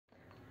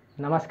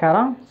ನಮಸ್ಕಾರ.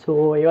 ಸೊ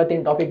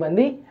ಇವತ್ತಿನ ಟಾಪಿಕ್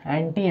ಬಂದು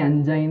ಆ್ಯಂಟಿ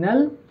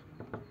ಅಂಜೈನಲ್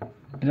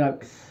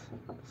drugs.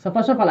 So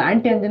first of all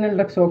anti ಅಂಜೈನಲ್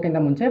drugs ಹೋಗೋಕ್ಕಿಂತ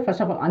ಮುಂಚೆ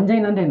ಫಸ್ಟ್ ಆಫ್ ಆಲ್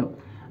ಅಂಜೈನ್ ಅಂದ್ರೇನು?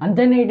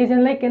 ಅಂಜೈನ್ ಇಟ್ ಈಸ್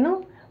ಲೈಕ್ ಏನು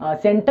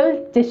ಸೆಂಟ್ರಲ್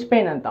ಚೆಸ್ಟ್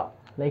ಪೇನ್ ಅಂತ,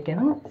 ಲೈಕ್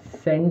ಏನು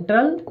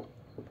ಸೆಂಟ್ರಲ್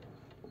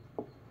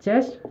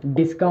ಚೆಸ್ಟ್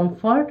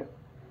ಡಿಸ್ಕಂಫರ್ಟ್,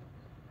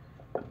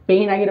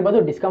 ಪೇಯ್ನ್ ಆಗಿರ್ಬೋದು,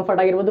 ಡಿಸ್ಕಂಫರ್ಟ್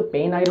ಆಗಿರ್ಬೋದು,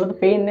 ಪೇಯ್ನ್ ಆಗಿರ್ಬೋದು.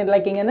 ಪೇಯ್ನ್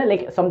ಲೈಕ್ ಹೆಂಗೆ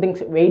ಲೈಕ್ ಸಮಥಿಂಗ್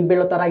ವೆಯ್ಟ್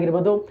ಬೀಳೋ ಥರ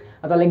ಆಗಿರ್ಬೋದು,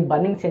 ಅಥವಾ ಲೈಕ್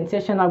ಬರ್ನಿಂಗ್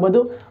ಸೆನ್ಸೇಷನ್ ಆಗ್ಬೋದು.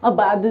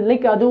 ಅದು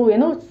ಲೈಕ್ ಅದು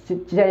ಏನು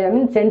ಐ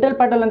ಮೀನ್ ಸೆಂಟ್ರಲ್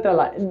ಪಾರ್ಟಲ್ಲಿ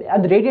ಅಂತಾರಲ್ಲ,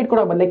 ಅದು ರೇಡಿಯೇಟ್ ಕೂಡ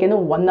ಆಗ್ಬೋದು. ಲೈಕ್ ಏನು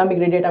 1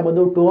 ಆರ್ಮಿಗೆ ರೇಡಿಯೇಟ್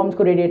ಆಗ್ಬೋದು, 2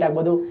 ಆರ್ಮ್ಸ್ಗೂ ರೇಡಿಯೇಟ್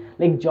ಆಗ್ಬೋದು,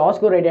 ಲೈಕ್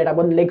ಜಾಸ್ಗೂ ರೇಡಿಯೇಟ್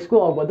ಆಗ್ಬೋದು, ಲೆಗ್ಸ್ಗೂ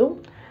ಆಗ್ಬೋದು.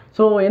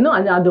 ಸೊ ಏನು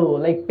ಅದು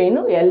ಲೈಕ್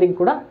ಪೇಯ್ನು ಎಲ್ಲಿಗೆ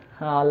ಕೂಡ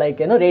ಲೈಕ್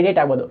ಏನು ರೇಡಿಯೇಟ್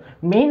ಆಗ್ಬೋದು.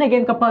 ಮೇಯ್ನಾಗಿ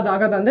ಏನಕ್ಕಪ್ಪ ಅದು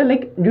ಆಗೋದಂದರೆ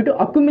like due to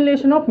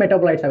accumulation of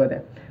ಮೆಟಾಬೊಲೈಟ್ಸ್ ಆಗುತ್ತೆ.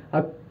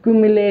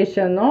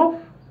 Accumulation of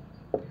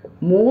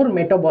more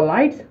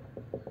ಮೆಟಾಬೊಲೈಟ್ಸ್.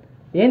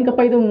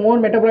 ಏನಕ್ಕಪ್ಪ ಇದು more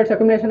ಮೆಟಾಬೊಲೈಟ್ಸ್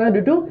accumulation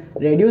due to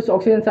reduce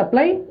oxygen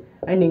supply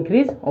and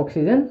increase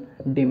oxygen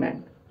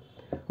demand.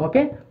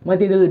 Okay,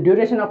 ಮತ್ತು ಇದು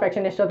duration of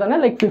action ಎಷ್ಟೊತ್ತಂದರೆ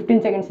like 15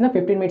 ಸೆಕೆಂಡ್ಸಿಂದ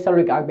 15 minutes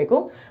ಅವ್ರಿಗೆ ಆಗಬೇಕು.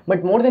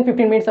 But more than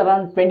 15 minutes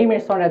around 20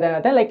 minutes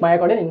ತೊಗೊಂಡೇನಾಗುತ್ತೆ like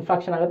myocardial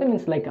infarction ಆಗುತ್ತೆ,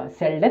 means like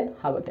cell death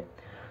ಆಗುತ್ತೆ.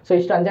 So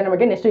ಇಷ್ಟು ಅಂಜೈನ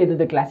ಬಗ್ಗೆ. Next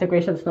ಇದ್ದು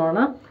ಕ್ಲಾಸಿಫಿಕೇಷನ್ಸ್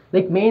ನೋಡೋಣ.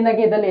 ಲೈಕ್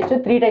ಮೇಯ್ನಾಗಿ ಇದರಲ್ಲಿ ಎಷ್ಟು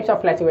 3 ಟೈಪ್ಸ್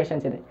ಆಫ್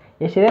ಕ್ಲಾಸಿಫಿಕೇಷನ್ಸ್ ಇದೆ.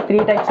 ಎಷ್ಟಿದೆ?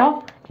 3 ಟೈಪ್ಸ್ ಆಫ್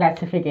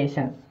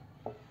ಕ್ಲಾಸಿಫಿಕೇಷನ್.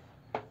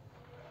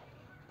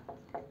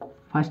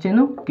 ಫಸ್ಟ್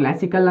ಏನು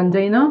ಕ್ಲಾಸಿಕಲ್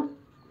ಅಂಜೈನಾ,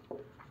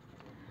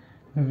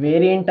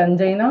 ವೇರಿಯಂಟ್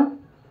ಅಂಜೈನಾ,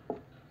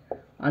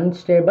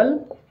 ಅನ್ಸ್ಟೇಬಲ್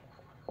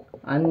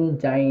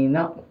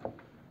ಅಂಜೈನಾ.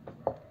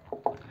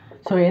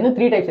 ಸೊ ಏನು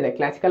 3 ಟೈಪ್ಸ್ ಇದೆ: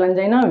 classical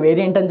ಅಂಜೈನಾ,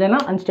 variant ಅಂಜೈನಾ,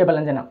 unstable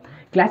ಅಂಜೈನಾ.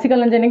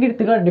 Classical ಅಂಜೈನಾಗೆ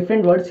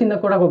different ವರ್ಡ್ಸಿಂದ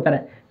ಕೂಡ ಹೋಗ್ತಾರೆ.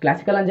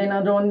 ಕ್ಲಾಸಿಕಲ್ ಅಂಜೈನಾ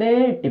ಅಂದರೂ ಒಂದೇ,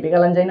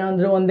 ಟಿಪಿಕಲ್ ಅಂಜೈನಾ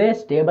ಅಂದರೂ ಒಂದೇ,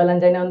 ಸ್ಟೇಬಲ್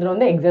ಅಂಜೈನಾ ಅಂದರೂ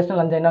ಒಂದೇ,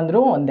 ಎಕ್ಸೆಪ್ಷನಲ್ ಅಂಜೈನಾ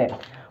ಅಂದರೂ ಒಂದೇ.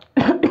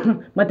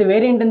 ಮತ್ತು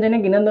ವೇರಿಯಂಟ್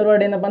ಅಂಜೈನಾಗೆ ಇನ್ನೊಂದು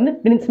ವರ್ಡ್ ಏನಪ್ಪ ಅಂದರೆ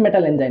ಪ್ರಿನ್ಸ್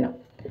ಮೆಟಲ್ ಅಂಜೈನಾ.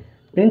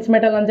 ಪ್ರಿನ್ಸ್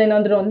ಮೆಟಲ್ ಅಂಜೈನಾ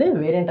ಅಂದರೂ ಒಂದೇ,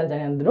 ವೇರಿಯಂಟ್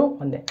ಅಂಜೈನಾ ಅಂದರೂ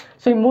ಒಂದೇ.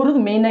 ಸೊ ಈ ಮೂರದು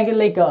ಮೇಯ್ನಾಗಿ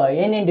ಲೈಕ್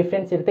ಏನೇನು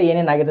ಡಿಫ್ರೆನ್ಸ್ ಇರುತ್ತೆ,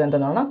 ಏನೇನಾಗಿರುತ್ತೆ ಅಂತ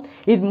ನೋಡೋಣ.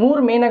 ಇದು 3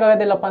 ಮೇಯ್ನಾಗಿ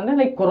ಆಗೋದಿಲ್ಲಪ್ಪ ಅಂದರೆ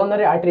ಲೈಕ್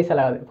ಕೊರೋನರಿ ಆರ್ಟ್ರೀಸ್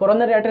ಎಲ್ಲ ಆಗೋದು.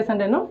 ಕೊರೋನರಿ ಆರ್ಟ್ರೀಸ್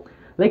ಅಂದ್ರೇನು?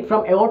 ಲೈಕ್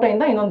ಫ್ರಮ್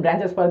ಎವೋಟೋಯಿಂದ ಇನ್ನೊಂದು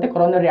ಬ್ರಾಂಚಸ್ ಬರುತ್ತೆ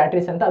ಕೊರೋನರಿ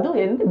ಆರ್ಟ್ರೀಸ್ ಅಂತ. ಅದು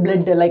ಏನಂದರೆ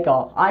ಬ್ಲಡ್ ಲೈಕ್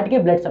ಆರ್ಟ್ಗೆ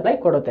ಬ್ಲಡ್ ಸಪ್ಲೈ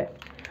ಕೊಡುತ್ತೆ.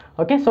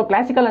 ಓಕೆ, ಸೊ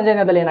ಕ್ಲಾಸಿಕಲ್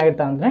ಅಂಜೈನಾದಲ್ಲಿ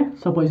ಏನಾಗಿರುತ್ತೆ ಅಂದರೆ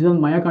ಸಪೋಸ್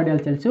ಇದೊಂದು ಮಯೋಕಾರ್ಡಿಯಲ್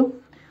ಸೆಲ್ಸು.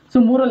 ಸೊ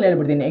 3ರಲ್ಲಿ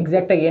ಹೇಳ್ಬಿಡ್ತೀನಿ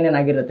ಎಕ್ಸಾಕ್ಟಾಗಿ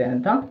ಏನೇನಾಗಿರುತ್ತೆ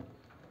ಅಂತ.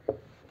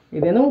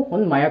 ಇದೇನು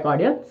ಒಂದು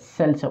ಮಯೋಕಾರ್ಡಿಯಲ್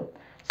ಸೆಲ್ಸು.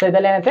 ಸೊ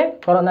ಇದರಲ್ಲಿ ಏನಂತೆ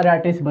ಕೊರೋನರಿ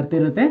ಆರ್ಟ್ರೀಸ್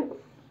ಬರ್ತಿರುತ್ತೆ.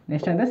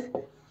 ನೆಕ್ಸ್ಟ್ ಅಂದರೆ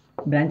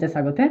ಬ್ರಾಂಚಸ್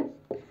ಆಗುತ್ತೆ.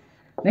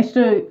 ನೆಕ್ಸ್ಟ್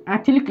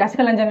ಆ್ಯಕ್ಚುಲಿ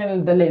ಕ್ಲಾಸಿಕಲ್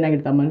ಅಂಜೈನಾದಲ್ಲಿ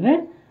ಏನಾಗಿರ್ತಮ್ಮ ಅಂದರೆ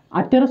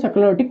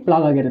ಅಥೆರೋಸ್ಕ್ಲೆರೋಟಿಕ್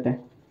ಪ್ಲಾಗ್ ಆಗಿರುತ್ತೆ.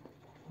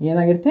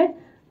 ಏನಾಗಿರುತ್ತೆ?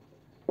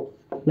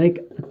 ಲೈಕ್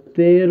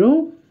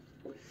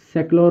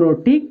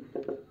ಅಥೆರೋಸ್ಕ್ಲೆರೋಟಿಕ್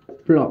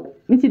ಪ್ಲಾಗ್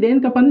ಮೀನ್ಸ್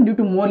ಇದೇನಕ್ಕಪ್ಪ ಅಂದರೆ due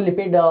to more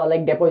lipid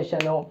like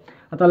ಡೆಪೋಸಿಷನು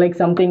ಅಥವಾ ಲೈಕ್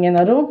ಸಮಥಿಂಗ್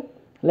ಏನಾದ್ರು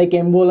ಲೈಕ್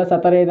ಎಂಬೋಲಸ್ ಆ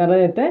ಥರ ಏನಾರು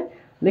ಇರುತ್ತೆ,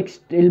 ಲೈಕ್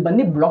ಇಲ್ಲಿ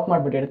ಬಂದು ಬ್ಲಾಕ್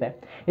ಮಾಡಿಬಿಟ್ಟಿರುತ್ತೆ.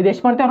 ಇದು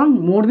ಎಷ್ಟು ಮಾಡ್ತಾರೆ? Around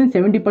more than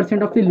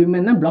 70% of the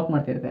ಲ್ಯೂಮೆನ್ನ block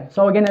ಮಾಡ್ತಿರುತ್ತೆ. So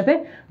ಅವಾಗ ಏನಾಗುತ್ತೆ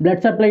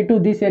blood supply to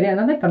this area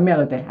ಅನ್ನೋದೇ ಕಮ್ಮಿ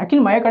ಆಗುತ್ತೆ.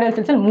 ಆ್ಯಕ್ಚುಲಿ ಮಯೋಕಾರ್ಡಿಯಲ್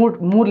ಸೆಲ್ಸಲ್ಲಿ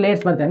ಮೂರು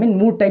ಲೇಯರ್ಸ್ ಬರುತ್ತೆ, ಐ ಮೀನ್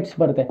 3 ಟೈಪ್ಸ್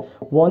ಬರುತ್ತೆ.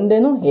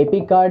 ಒಂದೇನು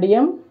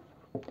ಎಪಿಕಾರ್ಡಿಯಮ್,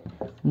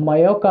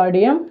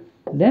 ಮಯೋಕಾರ್ಡಿಯಮ್,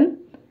 ದೆನ್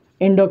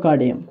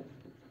ಎಂಡೋಕಾರ್ಡಿಯಮ್.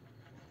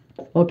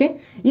 ಓಕೆ,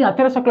 ಈ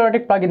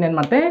ಅಥೆರೋಸ್ಕ್ಲೆರೋಟಿಕ್ ಪ್ಲಾಗಿಂದ ಏನು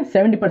ಮಾಡುತ್ತೆ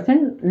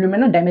 70%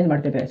 ಲ್ಯೂಮೆನ್ನ ಡ್ಯಾಮೇಜ್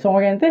ಮಾಡ್ತಿರುತ್ತೆ. ಸೊ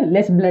ಅವಾಗ ಏನಂತೆ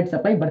ಲೆಸ್ ಬ್ಲಡ್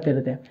ಸಪ್ಲೈ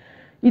ಬರ್ತಿರುತ್ತೆ.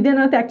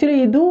 ಇದೇನಾಗುತ್ತೆ ಆ್ಯಕ್ಚುಲಿ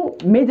ಇದು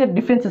ಮೇಜರ್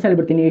ಡಿಫ್ರೆನ್ಸಸ್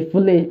ಹೇಳ್ಬಿಡ್ತೀನಿ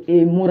ಫುಲ್ ಈ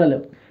ಮೂರಲ್ಲೂ.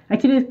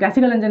 ಆ್ಯಕ್ಚುಲಿ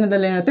ಕ್ಲಾಸಿಕಲ್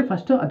ಅಂಜೈನಾದಲ್ಲಿ ಏನಾಗುತ್ತೆ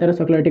ಫಸ್ಟು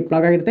ಅಥೆರೋಸ್ಕ್ಲೆರೋಟಿಕ್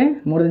ಪ್ಲಾಗ್ ಆಗಿರುತ್ತೆ,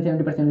 ಮೋರ್ ದೆನ್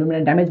 70%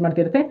 ಲ್ಯೂಮೆನ್ನ ಡ್ಯಾಮೇಜ್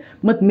ಮಾಡ್ತಿರುತ್ತೆ.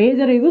 ಮತ್ತು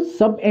ಮೇಜರ್ ಇದು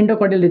ಸಬ್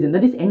ಎಂಡೋಕಾರ್ಡಿಯಲ್ ರೀಜನ್,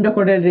 ದಟ್ ಈಸ್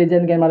ಎಂಡೋಕಾರ್ಡಿಯಲ್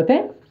ರೀಜನ್ಗೆ ಏನು ಮಾಡುತ್ತೆ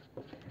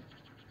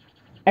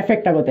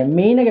ಎಫೆಕ್ಟ್ ಆಗುತ್ತೆ.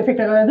 ಮೇಯ್ನಾಗಿ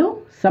ಎಫೆಕ್ಟ್ ಆಗೋದು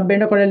ಸಬ್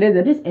ಎಂಡೋಕಾರ್ಡಿಯಲ್ ರೀಜನ್,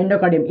 ದಟ್ ಈಸ್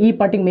ಎಂಡೋಕಾರ್ಡಿಯಮ್. ಈ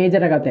ಪಾರ್ಟಿಗೆ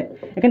ಮೇಜರ್ ಆಗುತ್ತೆ.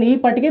 ಯಾಕಂದರೆ ಈ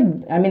ಪಾರ್ಟಿಗೆ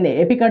ಐ ಮೀನ್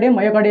ಎಪಿಕಾರ್ಡಿಯಮ್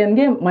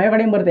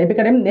ಮಯೋಕಾರ್ಡಿಯಮ್ ಬರುತ್ತೆ.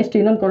 ಎಪಿಕಾರ್ಡಿಯಮ್ ನೆಕ್ಸ್ಟ್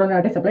ಇನ್ನೊಂದು ಕೊರೋನರಿ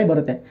ಆರ್ಟರಿ ಸಪ್ಲೈ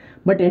ಬರುತ್ತೆ,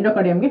 ಬಟ್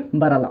ಎಂಡೋಕಾರ್ಡಿಯಮ್ಗೆ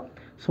ಬರಲ್ಲ.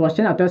 ಸೊ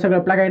ಅಷ್ಟೇ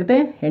ಅಥೆರೋಸ್ಕ್ಲೆರೋಟಿಕ್ ಪ್ಲಾಗ್ ಆಗಿರುತ್ತೆ,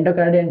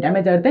 ಎಂಡೋಕಾರ್ಡಿಯಮ್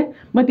ಡ್ಯಾಮೇಜ್ ಆಗುತ್ತೆ.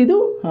 ಮತ್ತು ಇದು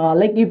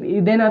ಲೈಕ್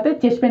ಇದೇನಾಗುತ್ತೆ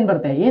ಚೆಸ್ಟ್ ಪೇನ್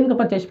ಬರುತ್ತೆ.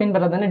 ಏನಕ್ಕಪ್ಪ chest pain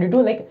ಬರೋದಂದರೆ due to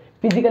like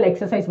physical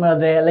exercise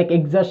ಮಾಡಿದ್ರೆ ಲೈಕ್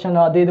ಎಕ್ಸರ್ಷನ್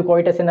ಅದು ಇದು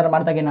ಕೋಯಿಟಸ್ ಏನಾರು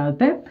ಮಾಡಿದಾಗ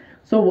ಏನಾಗುತ್ತೆ.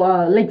 ಸೊ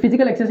ಲೈಕ್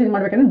ಫಿಸಿಕಲ್ ಎಕ್ಸಸೈಸ್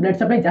ಮಾಡಬೇಕಂದ್ರೆ ಬ್ಲಡ್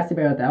ಸಪ್ಲೈ ಜಾಸ್ತಿ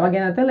ಬೇಕಾಗುತ್ತೆ. ಅವಾಗ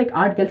ಏನಾಗುತ್ತೆ ಲೈಕ್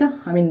ಆರ್ಟ್ ಕೆಲಸ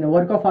I mean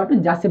work of art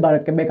ಜಾಸ್ತಿ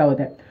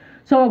ಬೇಕಾಗುತ್ತೆ.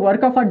 ಸೊ ಅವಾಗ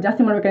ವರ್ಕ್ ಆಫ್ ಆರ್ಟ್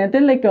ಜಾಸ್ತಿ ಮಾಡಬೇಕಂತೆ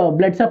like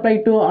blood supply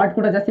to art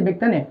ಕೂಡ ಜಾಸ್ತಿ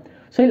ಬೇಕಾನೆ.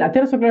 ಸೊ ಇಲ್ಲಿ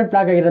ಅಥೆರೋಸ್ಕ್ಲೆರೋಟಿಕ್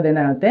ಪ್ಲಾಗ್ ಆಗಿರೋದು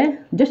ಏನಾಗುತ್ತೆ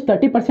ಜಸ್ಟ್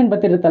 30%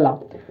 ಬರ್ತಿರುತ್ತಲ್ಲ,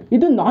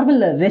 ಇದು ನಾರ್ಮಲ್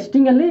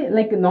ರೆಸ್ಟಿಂಗಲ್ಲಿ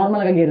ಲೈಕ್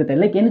ನಾರ್ಮಲ್ ಆಗಿ ಇರುತ್ತೆ,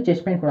 ಲೈಕ್ ಏನು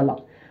ಚೆಸ್ಟ್ ಪೇನ್ ಕೊಡಲ್ಲ.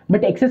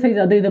 ಬಟ್ ಎಕ್ಸಸೈಸ್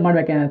ಅದು ಇದು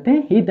ಮಾಡಬೇಕೇನಾಗುತ್ತೆ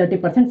ಈ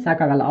 30%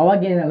 ಸಾಕಾಗಲ್ಲ.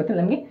 ಅವಾಗ ಏನಾಗುತ್ತೆ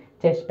ನಮಗೆ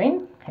ಚೆಸ್ಟ್ ಪೇನ್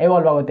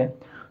ಎವಾಲ್ವ್ ಆಗುತ್ತೆ.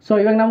 ಸೊ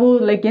ಇವಾಗ ನಾವು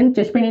ಲೈಕ್ ಏನು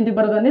ಚೆಸ್ಟ್ ಪೇನ್ ಎಂತ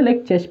ಬರೋದು ಅಂದರೆ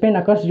like chest pain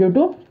occurs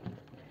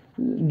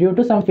due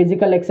to some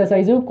physical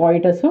exercise,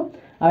 ಕಾಯಿಟಸ್ಸು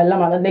ಅವೆಲ್ಲ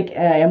ಮಾಡೋದು, like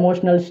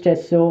emotional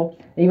stress,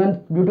 even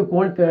due to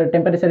cold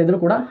temperature ಇದ್ರೂ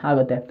ಕೂಡ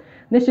ಆಗುತ್ತೆ.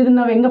 ನೆಕ್ಸ್ಟ್ ಇದನ್ನು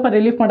ನಾವು ಹೆಂಗಪ್ಪ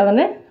ರಿಲೀಫ್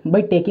ಮಾಡೋದಂದರೆ by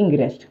taking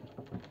rest.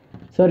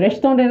 So rest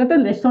ತೊಗೊಂಡು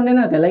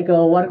ಏನಾಗುತ್ತೆ like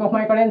work of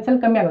myocardial cell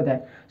ಕಮ್ಮಿ ಆಗುತ್ತೆ.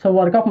 So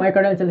work of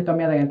myocardial cell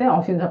ಕಮ್ಮಿ ಆದಾಗಂತೆ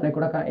ಆಕ್ಸಿಜನ್ ಸಪ್ಲೈ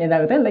ಕೂಡ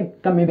ಏನಾಗುತ್ತೆ ಲೈಕ್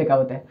ಕಮ್ಮಿ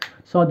ಬೇಕಾಗುತ್ತೆ.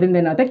 ಸೊ ಅದರಿಂದ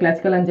ಏನಾಗುತ್ತೆ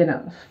ಕ್ಲಾಸಿಕಲ್ ಅಂಜೈನಾ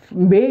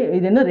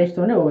ಇದನ್ನು ರೆಸ್ಟ್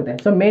ತೊಗೊಂಡು ಹೋಗುತ್ತೆ.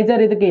 ಸೊ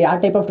ಮೇಜರ್ ಇದಕ್ಕೆ ಯಾವ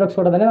ಟೈಪ್ ಆಫ್ ಡ್ರಗ್ಸ್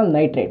ಕೊಡೋದಂದರೆ ನಾವು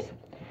ನೈಟ್ರೇಟ್ಸ್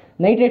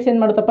ಏನು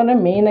ಮಾಡುತ್ತಪ್ಪ ಅಂದರೆ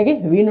ಮೇಯ್ನಾಗಿ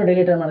ವೀನೋ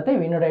ಡೈಲೇಟರ್ ಮಾಡುತ್ತೆ.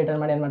 ವೀನೋ ಡೈಲೇಟರ್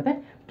ಮಾಡಿ ಏನು ಮಾಡುತ್ತೆ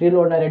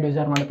ಪ್ರಿಲೋಡ್ನ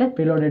ರೆಡ್ಯೂಸರ್ ಮಾಡುತ್ತೆ.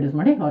 ಪ್ರಿಲೋಡ್ ರೆಡ್ಯೂಸ್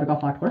ಮಾಡಿ ವರ್ಕ್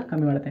ಆಫ್ ಆರ್ಟ್ ಕೂಡ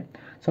ಕಮ್ಮಿ ಮಾಡುತ್ತೆ.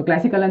 ಸೊ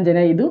ಕ್ಲಾಸಿಕಲ್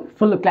ಅಂಜೈನಾ ಇದು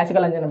ಫುಲ್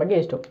ಕ್ಲಾಸಿಕಲ್ ಅಂಜೈನಾ ಬಗ್ಗೆ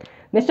ಎಷ್ಟು.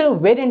 ನೆಕ್ಸ್ಟ್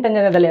ವೇರಿಯಂಟ್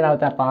ಅಂಜೈನಾದಲ್ಲಿ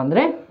ಏನಾಗುತ್ತಪ್ಪ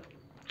ಅಂದರೆ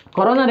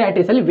ಕೊರೋನರಿ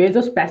ಆರ್ಟರೀಸಲ್ಲಿ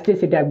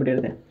ವೇಸೋಸ್ಪ್ಯಾಸ್ಟಿಸಿಟಿ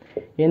ಆಗಿಬಿಟ್ಟಿರುತ್ತೆ.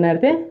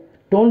 ಏನಾಗುತ್ತೆ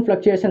ಟೋನ್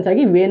ಫ್ಲಕ್ಚುಯೇಷನ್ಸ್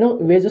ಆಗಿ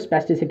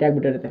ವೇಸೋಸ್ಪ್ಯಾಸ್ಟಿಸಿಟಿ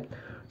ಆಗಿಬಿಟ್ಟಿರುತ್ತೆ.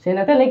 ಸೊ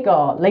ಏನಾಗುತ್ತೆ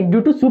like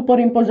due to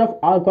super impose of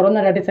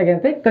coronary arteries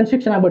ಆಗಿರುತ್ತೆ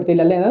ಕನ್ಸ್ಟ್ರಿಕ್ಷನ್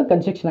ಆಗಿಬಿಡ್ತಿಲ್ಲ, ಅಲ್ಲೇ ಏನಾದ್ರು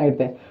ಕನ್ಸ್ಟ್ರಿಕ್ಷನ್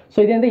ಆಗಿರುತ್ತೆ. ಸೊ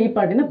ಇದರಿಂದ ಈ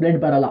ಪಾರ್ಟಿಂದ ಬ್ಲಡ್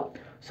ಬರಲ್ಲ.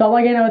 ಸೊ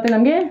ಅವಾಗ ಏನಾಗುತ್ತೆ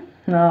ನಮಗೆ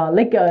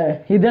ಲೈಕ್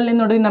ಇದರಲ್ಲಿ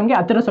ನೋಡಿ ನಮಗೆ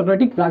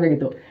ಅಥೆರೋಸ್ಕ್ಲೆರೋಟಿಕ್ ಪ್ಲಾಗ್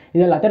ಆಗಿತ್ತು.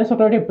 ಇದರಲ್ಲಿ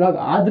ಅಥೆರೋಸ್ಕ್ಲೆರೋಟಿಕ್ ಪ್ಲಾಗ್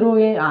ಆದರೂ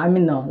ಐ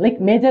ಮೀನ್ ಲೈಕ್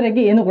ಮೇಜರ್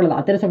ಆಗಿ ಏನು ಕೊಡಲ್ಲ.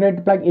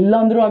 ಅಥೆರೋಸ್ಕ್ಲೆರೋಟಿಕ್ ಪ್ಲಾಗ್ ಇಲ್ಲ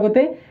ಅಂದರೂ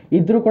ಆಗುತ್ತೆ,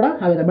 ಇದ್ರೂ ಕೂಡ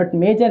ಆಗುತ್ತೆ. ಬಟ್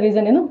ಮೇಜರ್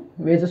ರೀಸನ್ ಏನು?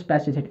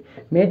 ವೇಸೋಸ್ಪ್ಯಾಸ್ಟಿಸಿಟಿ.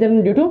 Major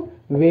due to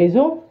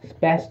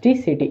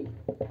ವೇಸೋಸ್ಪ್ಯಾಸ್ಟಿಸಿಟಿ.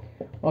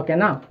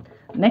 ಓಕೆನಾ.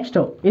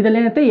 ನೆಕ್ಸ್ಟು ಇದರಲ್ಲಿ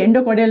ಏನಂತೆ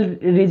ಎಂಡೋಕಾರ್ಡಿಯಲ್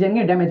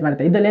ರೀಜನ್ಗೆ ಡ್ಯಾಮೇಜ್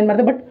ಮಾಡುತ್ತೆ. ಇದರಲ್ಲಿ ಏನು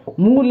ಮಾಡುತ್ತೆ, ಬಟ್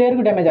 3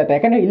 ಲೇಯರ್ಗೂ ಡ್ಯಾಮೇಜ್ ಆಗುತ್ತೆ.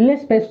 ಯಾಕಂದರೆ ಇಲ್ಲೇ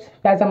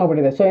ಸ್ಪ್ಯಾಸಮ್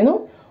ಆಗಿಬಿಟ್ಟಿದೆ. ಸೊ ಏನು,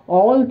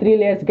 all 3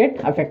 layers get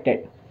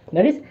affected.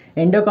 That is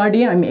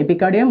ಎಂಡೋಕಾರ್ಡಿಯಮ್,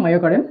 ಎಪಿಕಾರ್ಡಿಯಮ್,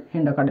 ಮಯೋಕಾರ್ಡಿಯಮ್,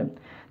 ಎಂಡೋಕಾರ್ಡಿಯಮ್.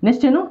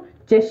 Next ಏನು,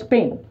 chest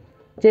pain.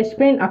 Chest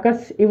pain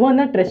occurs even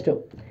at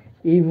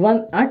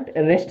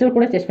ರೆಸ್ಟಲ್ಲಿ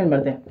ಕೂಡ ಚೆಸ್ಟ್ ಪೇನ್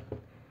ಬರುತ್ತೆ.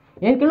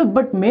 ಏನು ಕೇಳು,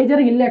 ಬಟ್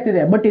ಮೇಜರ್ ಇಲ್ಲೇ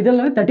ಆಗ್ತಿದೆ. ಬಟ್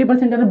ಇದರಲ್ಲಿ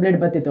 30% ಬ್ಲಡ್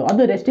ಬರ್ತಿತ್ತು,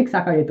 ಅದು ರೆಸ್ಟಿಗೆ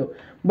ಸಾಕಾಗಿತ್ತು.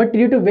 ಬಟ್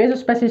ಡ್ಯೂ ಟು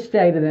ವೇಸೋಸ್ಪ್ಯಾಸಿಸಿಟಿ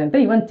ಆಗಿದೆ ಅಂತ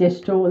ಇವನ್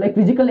chest like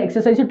physical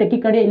exercise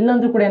tachycardia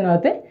ಇಲ್ಲಾಂದ್ರೂ ಕೂಡ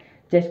ಏನಾಗುತ್ತೆ,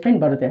 ಚೆಸ್ಟ್ ಪೇನ್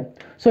ಬರುತ್ತೆ.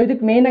 ಸೊ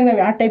ಇದಕ್ಕೆ ಮೇನಾಗಿ ನಾವು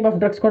ಯಾವ ಟೈಪ್ ಆಫ್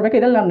ಡ್ರಗ್ಸ್ ಕೊಡಬೇಕು,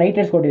 ಇದರಲ್ಲಿ ನಾವು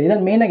ನೈಟ್ರೇಟ್ಸ್ ಕೊಟ್ಟಿದ್ದೀವಿ.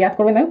 ಇದರಲ್ಲಿ ಮೇನಾಗಿ ಯಾಕೆ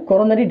ಕೊಡಬೇಕು, ನಾವು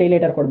ಕೊರೋನರಿ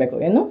ಡೈಲೇಟರ್ ಕೊಡಬೇಕು.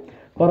 ಏನು,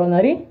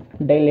 ಕೊರೋನರಿ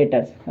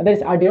ಡೈಲೇಟರ್ಸ್, ಅದೇ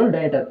ಆರ್ಟಿಯಲ್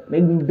ಡೈಲೇಟರ್.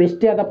 ಇದು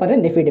ಬೆಸ್ಟ್ ಯಾವುದಪ್ಪ ಅಂದರೆ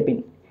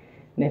ನೆಫಿಡಿಪಿನ್.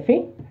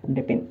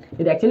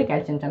 ಇದು actually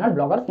calcium channel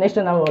blockers. Next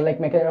ನಾವು like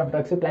mechanism of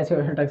drugs,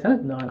 classification drugs ಅಲ್ಲಿ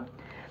ನೋಡೋಣ.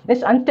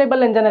 ನೆಕ್ಸ್ಟ್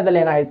ಅನ್ಸ್ಟೇಬಲ್ ಎಂಜೈನಾದಲ್ಲಿ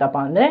ಏನಾಗಿರುತ್ತಪ್ಪ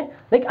ಅಂದರೆ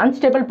ಲೈಕ್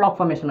ಅನ್ಸ್ಟೇಬಲ್ ಪ್ಲಾಗ್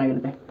ಫಾರ್ಮೇಷನ್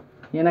ಆಗಿರುತ್ತೆ.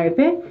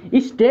 ಏನಾಗುತ್ತೆ, ಈ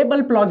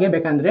ಸ್ಟೇಬಲ್ ಪ್ಲಾಗ್ಗೆ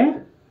ಬೇಕಂದರೆ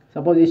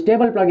ಸಪೋಸ್ ಈ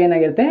ಸ್ಟೇಬಲ್ ಪ್ಲಾಗ್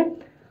ಏನಾಗಿರುತ್ತೆ,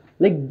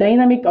 ಲೈಕ್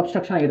ಡೈನಮಿಕ್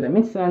ಅಬ್ಸ್ಟ್ರಕ್ಷನ್ ಆಗಿರುತ್ತೆ.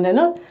 ಮೀನ್ಸ್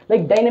ಅಂದ್ರೇನು,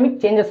 ಲೈಕ್ ಡೈನಮಿಕ್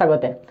ಚೇಂಜಸ್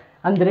ಆಗುತ್ತೆ.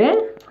 ಅಂದರೆ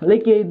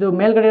ಲೈಕ್ ಇದು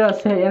ಮೇಲ್ಗಡೆ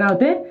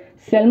ಏನಾಗುತ್ತೆ,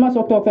 ಸೆಲ್ಮಾಸ್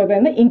ಹೋಗ್ತಾ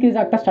ಅಂದರೆ ಇನ್ಕ್ರೀಸ್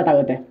ಆಗ್ತಾ ಸ್ಟಾರ್ಟ್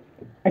ಆಗುತ್ತೆ.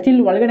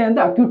 ಆ್ಯಕ್ಚುಲಿ ಒಳಗಡೆ ಅಂತ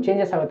ಅಕ್ಯೂಟ್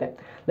ಚೇಂಜಸ್ ಆಗುತ್ತೆ.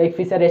 ಲೈಕ್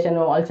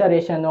ಫಿಸರೇಷನು,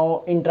 ಅಲ್ಸರೇಷನು,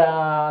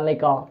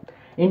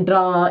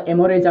 ಇಂಟ್ರಾ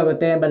ಎಮೋರೇಜ್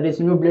ಆಗುತ್ತೆ. ಬರೀ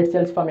ನ್ಯೂ ಬ್ಲಡ್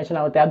ಸೆಲ್ಸ್ ಫಾರ್ಮೇಷನ್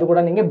ಆಗುತ್ತೆ, ಅದು ಕೂಡ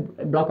ನಿಮಗೆ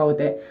ಬ್ಲಾಕ್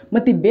ಆಗುತ್ತೆ.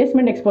 ಮತ್ತು ಈ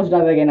ಬೇಸ್ಮೆಂಟ್ ಎಕ್ಸ್ಪೋಸ್ಡ್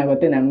ಆದಾಗ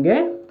ಏನಾಗುತ್ತೆ, ನಮಗೆ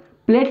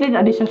ಪ್ಲೇಟ್ಲೆಟ್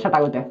ಅಡಿಷನ್ ಸ್ಟಾರ್ಟ್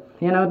ಆಗುತ್ತೆ.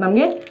 ಏನಾಗುತ್ತೆ,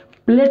 ನಮಗೆ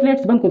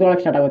ಪ್ಲೇಟ್ಲೆಟ್ಸ್ ಬಂದು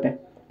ಕೂತ್ಕೊಳ್ಳೋಕೆ ಸ್ಟಾರ್ಟ್ ಆಗುತ್ತೆ.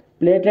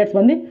 ಪ್ಲೇಟ್ಲೆಟ್ಸ್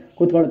ಬಂದು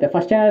ಕೂತ್ಕೊಳ್ಳುತ್ತೆ.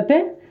 ಫಸ್ಟ್ ಏನಾಗುತ್ತೆ,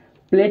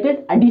 ಪ್ಲೇಟೆಡ್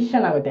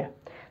ಅಡಿಷನ್ ಆಗುತ್ತೆ.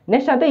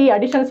 ನೆಕ್ಸ್ಟ್ ಆಗುತ್ತೆ ಈ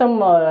ಅಡಿಷನ್ ಸಮ್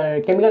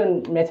ಕೆಮಿಕಲ್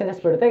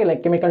ಮೆಸೇಜಸ್ ಬಿಡುತ್ತೆ.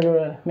 Like chemical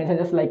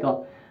messages like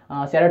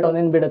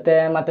serotonin ಬಿಡುತ್ತೆ,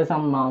 ಮತ್ತು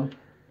ಸಮ್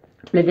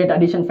ಪ್ಲೇಟೆಡ್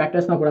ಅಡಿಷನ್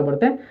ಫ್ಯಾಕ್ಟರ್ಸ್ನ ಕೂಡ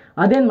ಬರುತ್ತೆ.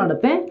 ಅದೇನು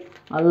ಮಾಡುತ್ತೆ,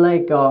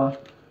 ಲೈಕ್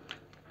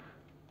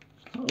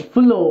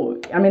ಫುಲ್ಲು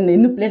ಐ ಮೀನ್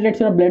ಇನ್ನು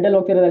ಪ್ಲೇಟ್ಲೆಟ್ಸ್ ಬ್ಲಡ್ಡಲ್ಲಿ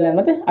ಹೋಗ್ತಿರೋದಲ್ಲ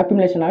ಮತ್ತು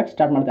ಅಕ್ಯುಮುಲೇಷನ್ ಆಗಿ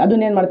ಸ್ಟಾರ್ಟ್ ಮಾಡುತ್ತೆ.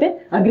 ಅದನ್ನೇನು ಮಾಡುತ್ತೆ,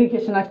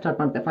 ಅಗ್ರಿಗೇಷನ್ ಆಗಿ ಸ್ಟಾರ್ಟ್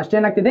ಮಾಡುತ್ತೆ. ಫಸ್ಟ್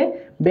ಏನಾಗ್ತಿದೆ,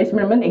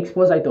 ಬೇಸ್ಮೆಂಟ್ ಮೇಲೆ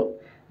ಎಕ್ಸ್ಪೋಸ್ ಆಯಿತು.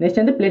 ನೆಕ್ಸ್ಟ್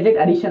ಅಂದರೆ ಪ್ಲೇಟ್ಲೆಟ್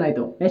ಅಡಿಷನ್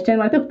ಆಯಿತು. ನೆಕ್ಸ್ಟ್ ಏನು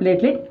ಮಾಡುತ್ತೆ,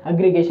 ಪ್ಲೇಟ್ಲೆಟ್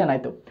ಅಗ್ರಿಗೇಷನ್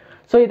ಆಯಿತು.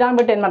 ಸೊ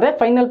ಇದಾಗ್ಬಿಟ್ಟು ಏನು ಮಾಡಿದೆ,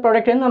 ಫೈನಲ್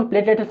ಪ್ರಾಡಕ್ಟ್ ಏನು ನಮ್ಮ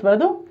ಪ್ಲೇಟ್ಲೆಟ್ಸ್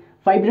ಬರೋದು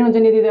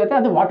ಫೈಬ್ರಿನೋಜನ್ ಇರುತ್ತೆ,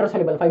 ಅದು water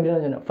soluble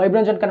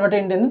ಫೈಬ್ರಿನೋಜನ್ convert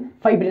into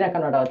ಫೈಬ್ರಿನ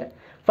convert ಆಗುತ್ತೆ.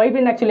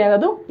 ಫೈಬ್ರಿನ್ ಆ್ಯಕ್ಚುಲಿ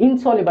ಏನದು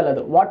ಇನ್ಸಾಲ್ಯುಬಲ್,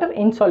 ಅದು ವಾಟರ್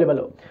ಇನ್ಸಾಲ್ಯುಬಲ್.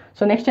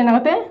 ಸೊ ನೆಕ್ಸ್ಟ್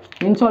ಏನಾಗುತ್ತೆ,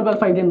 ಇನ್ಸಾಲ್ಯುಬಲ್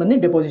ಫೈಬ್ರಿನ್ ಬಂದು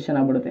ಡೆಪೋಸಿಷನ್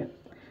ಆಗಿಬಿಡುತ್ತೆ.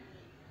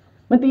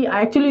 ಮತ್ತು ಈ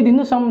ಆ್ಯಕ್ಚುಲಿ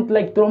ಇದು ಸಮ್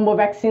ಲೈಕ್ ಥ್ರೋಂಬೋ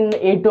ವ್ಯಾಕ್ಸಿನ್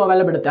A2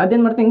 ಅವೆಲ್ಲ ಬಿಡುತ್ತೆ.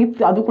 ಅದೇನು ಮಾಡ್ತಂಗೆ,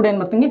 ಅದು ಕೂಡ ಏನು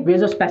ಮಾಡ್ತಂಗೆ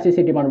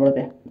ವೇಸೋಸ್ಪ್ಯಾಸಿಸಿಟಿ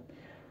ಮಾಡಿಬಿಡುತ್ತೆ.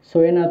 ಸೊ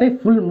ಏನಾಗುತ್ತೆ,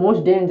 full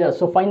most danger.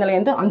 So final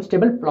ಅಂತ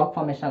ಅನ್ಸ್ಟೇಬಲ್ ಪ್ಲಾಕ್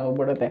ಫಾರ್ಮೇಷನ್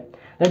ಆಗಿಬಿಡುತ್ತೆ.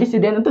 That is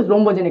ಇದೇನಂತ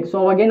ಥ್ರೋಂಬೋಜೆನಿಕ್. ಸೊ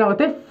ಅವಾಗ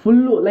ಏನಾಗುತ್ತೆ,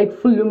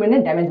 ಫುಲ್ ಹ್ಯೂಮನ್ನೇ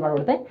ಡ್ಯಾಮೇಜ್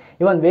ಮಾಡಿಬಿಡುತ್ತೆ.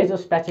 ಇವನ್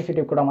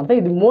ವೇಸೋಸ್ಪ್ಯಾಸಿಸಿಟಿ ಕೂಡ ಮಾಡುತ್ತೆ.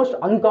 ಇದು ಮೋಸ್ಟ್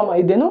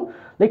ಇದೇನು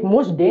like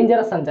most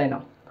dangerous ಎಂಜೈನ.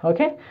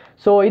 Okay,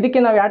 so ಇದಕ್ಕೆ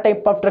ನಾವು ಯಾವ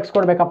ಟೈಪ್ ಆಫ್ ಡ್ರಗ್ಸ್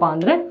ಕೊಡಬೇಕಪ್ಪ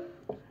ಅಂದರೆ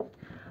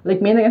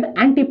ಲೈಕ್ ಮೇನಾಗಿ ಅಂತ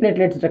ಆ್ಯಂಟಿ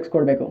ಪ್ಲೇಟ್ಲೆಟ್ಸ್ ಡ್ರಗ್ಸ್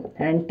ಕೊಡಬೇಕು.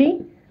 ಆ್ಯಂಟಿ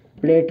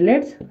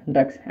ಪ್ಲೇಟ್ಲೆಟ್ಸ್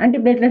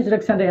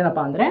ಡ್ರಗ್ಸ್ ಅಂದರೆ ಏನಪ್ಪ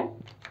ಅಂದರೆ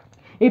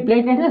ಈ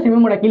ಪ್ಲೇಟ್ಲೆಟ್ಸ್ನ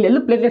ರಿಮೂವ್ ಮಾಡೋಕ್ಕೆ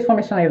ಇಲ್ಲೆಲ್ಲೂ ಪ್ಲೇಟ್ಲೆಟ್ಸ್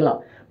ಫಾರ್ಮೇಷನ್ ಆಗಿರಲ್ಲ,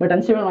 ಬಟ್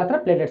ಅನ್ಸ್ಟೇಬಲ್ ಮಾತ್ರ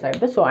ಪ್ಲೇಟ್ಲೆಟ್ಸ್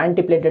ಆಗುತ್ತೆ. ಸೊ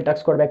ಆ್ಯಂಟಿ ಪ್ಲೇಟ್ಲೆಟ್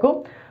ಡ್ರಗ್ಸ್ ಕೊಡಬೇಕು.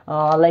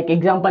 ಲೈಕ್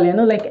ಎಕ್ಸಾಂಪಲ್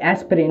ಏನು, ಲೈಕ್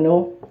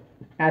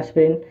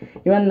ಆಸ್ಪಿರಿನ್,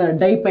 ಇವನ್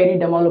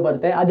ಡೈಪೈರಿಡಮಾಲು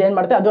ಬರುತ್ತೆ. ಅದೇನು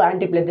ಮಾಡುತ್ತೆ, ಅದು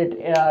ಆ್ಯಂಟಿ ಪ್ಲೇಟ್ಲೆಟ್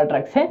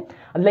ಡ್ರಗ್ಸೇ.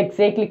 ಅದು ಲೈಕ್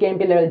ಸೈಕ್ಲಿಕ್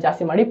AMP ಲೆವೆಲ್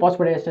ಜಾಸ್ತಿ ಮಾಡಿ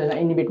ಫಾಸ್ಫೋಡೈಎಸ್ಟರ್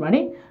ಇನ್ಹಿಬಿಟ್ ಮಾಡಿ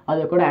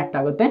ಅದು ಕೂಡ ಆ್ಯಕ್ಟ್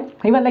ಆಗುತ್ತೆ.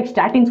 ಇವನ್ ಲೈಕ್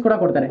ಸ್ಟ್ಯಾಟಿನ್ಸ್ ಕೂಡ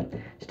ಕೊಡ್ತಾರೆ.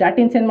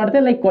 ಸ್ಟ್ಯಾಟಿನ್ಸ್ ಏನು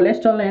ಮಾಡುತ್ತೆ, ಲೈಕ್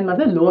ಕೊಲೆಸ್ಟ್ರಾಲ್ನ ಏನು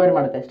ಮಾಡುತ್ತೆ, ಲೋವರ್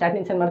ಮಾಡುತ್ತೆ.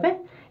 ಸ್ಟ್ಯಾಟಿನ್ಸ್ ಏನು ಮಾಡುತ್ತೆ,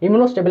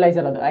 ಇಮ್ಯುನೋ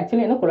ಸ್ಟೆಬಿಲೈಸರ್. ಅದು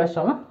ಆ್ಯಕ್ಚುಲಿ ಏನು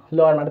ಕೊಲೆಸ್ಟ್ರಾಲ್ನ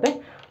ಲೋವರ್ ಮಾಡುತ್ತೆ.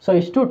 ಸೊ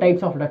ಇಷ್ಟು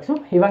ಟೈಪ್ಸ್ ಆಫ್ ಡ್ರಗ್ಸು.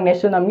 ಇವಾಗ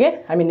ನೆಕ್ಸ್ಟ್ ನಮಗೆ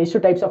ಇಷ್ಟು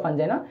ಟೈಪ್ಸ್ ಆಫ್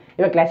ಅಂಜೈನ.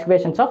 ಇವಾಗ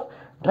ಕ್ಲಾಸಿಫಿಕೇಷನ್ಸ್ ಆಫ್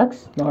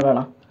ಡ್ರಗ್ಸ್ ನೋಡೋಣ.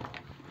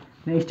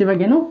 ನೆಕ್ಸ್ಟ್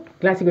ಇವಾಗೇನು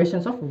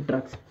ಕ್ಲಾಸಿಫಿಕೇಷನ್ಸ್ ಆಫ್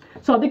ಡ್ರಗ್ಸ್.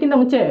 ಸೊ ಅದಕ್ಕಿಂತ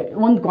ಮುಂಚೆ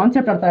ಒಂದು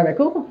ಕಾನ್ಸೆಪ್ಟ್ ಅರ್ಥ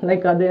ಆಗಬೇಕು.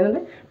 Like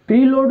ಅದೇನಂದರೆ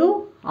ಪ್ರೀಲೋಡು,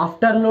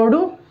 after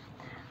load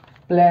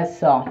plus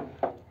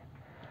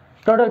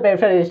total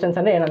peripheral resistance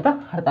ಅಂದರೆ ಏನಂತ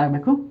ಅರ್ಥ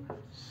ಆಗಬೇಕು.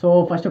 So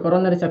first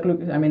coronary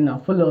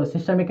full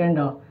systemic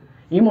and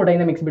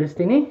ಹಿಮೋಡೈನಮಿಕ್ಸ್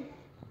ಬಿಡಿಸ್ತೀನಿ.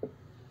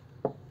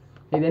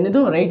 ಇದೇನಿದು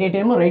right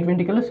ATM, right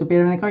ವೆಂಟಿಕಲ್,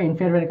 superior ವೆನಿಕಮ್,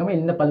 inferior ವೆನಿಕಮ್,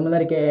 ಇಲ್ಲಿಂದ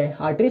ಪಲ್ಮನರಿ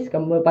ಆರ್ಟರೀಸ್,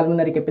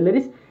 ಪಲ್ಮನರಿ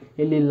ಕೆಪಿಲರೀಸ್,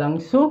 ಇಲ್ಲಿ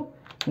lungs,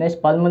 next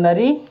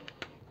pulmonary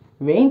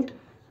veins,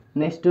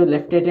 next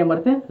left ATM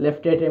ಬರುತ್ತೆ.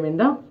 ಲೆಫ್ಟ್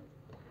ಏಟಿಎಮ್ಮಿಂದ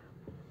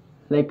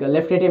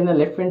ಲೆಫ್ಟ್ ಏಟಿಎಮ್ನ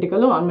ಲೆಫ್ಟ್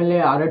ವೆಂಟಿಕಲು, ಆಮೇಲೆ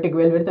ಆರೋಟಿಕ್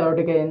veil ಬರುತ್ತೆ.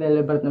 ಆರೋಟಿಕ್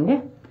ಎಲ್ಲಿ ಬರುತ್ತೆ ನಮಗೆ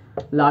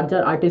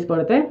ಲಾರ್ಜರ್ ಆರ್ಟೀಸ್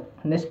ಬರುತ್ತೆ.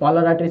 ನೆಕ್ಸ್ಟ್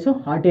ಸ್ಮಾಲರ್ ಆರ್ಟರೀಸು,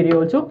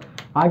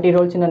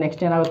 ಆರ್ಟಿರಿಯೋಲ್ಸಿಂದ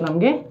ನೆಕ್ಸ್ಟ್ ಏನಾಗುತ್ತೆ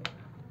ನಮಗೆ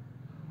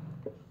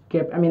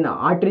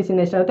ಆರ್ಟರೀಸಿಂದ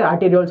ಎಷ್ಟಾಗುತ್ತೆ,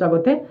 ಆರ್ಟಿರಿಯೋಲ್ಸ್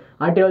ಆಗುತ್ತೆ.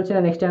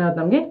 ಆರ್ಟಿರಿಯೋಲ್ಸಿಂದ ನೆಕ್ಸ್ಟ್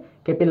ಏನಾಗುತ್ತೆ ನಮಗೆ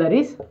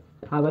ಕೆಪಿಲರೀಸ್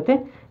ಆಗುತ್ತೆ.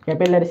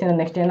 ಕೆಪಿಲರೀಸಿಂದ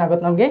ನೆಕ್ಸ್ಟ್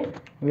ಏನಾಗುತ್ತೆ ನಮಗೆ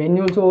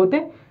ವೆನ್ಯೂಲ್ಸು ಹೋಗುತ್ತೆ.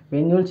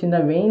 ವೆನ್ಯೂಲ್ಸಿಂದ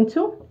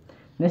ವೇನ್ಸು,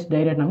 ನೆಕ್ಸ್ಟ್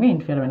ಡೈರೆಕ್ಟ್ ನಮಗೆ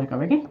ಇನ್ಫೀರಿಯರ್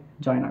ವೆನಿಕಮ್ಗೆ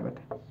ಜಾಯ್ನ್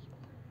ಆಗುತ್ತೆ.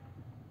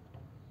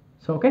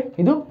 ಸೊ ಓಕೆ,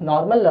 ಇದು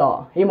ನಾರ್ಮಲ್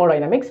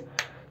ಹಿಮೋಡೈನಮಿಕ್ಸ್.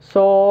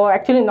 ಸೊ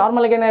ಆ್ಯಕ್ಚುಲಿ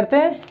ನಾರ್ಮಲ್ಗೆ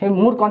ಏನಿರುತ್ತೆ, ಈ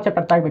 3 ಕಾನ್ಸೆಪ್ಟ್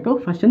ಅರ್ಥ ಆಗಬೇಕು.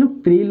 ಫಸ್ಟೇನು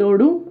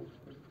ಪ್ರೀಲೋಡು,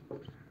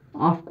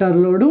 ಆಫ್ಟರ್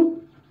ಲೋಡು,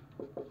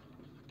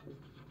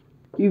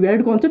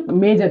 ಇವೆರಡು ಕಾನ್ಸೆಪ್ಟ್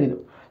ಮೇಜರ್ ಇದು.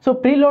 ಸೊ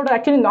ಪ್ರೀಲೋಡ್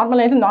ಆ್ಯಕ್ಚುಲಿ ನಾರ್ಮಲ್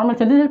ಆಯಿತು. Normal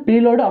cells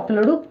ಪ್ರೀಲೋಡು after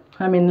load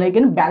like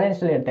ಏನು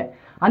ಬ್ಯಾಲೆನ್ಸ್ಡಲ್ಲಿ ಇರುತ್ತೆ.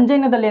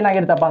 ಅಂಜೈನದಲ್ಲಿ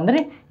ಏನಾಗಿರುತ್ತಪ್ಪ ಅಂದರೆ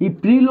ಈ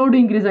ಪ್ರೀಲೋಡು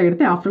ಇಂಕ್ರೀಸ್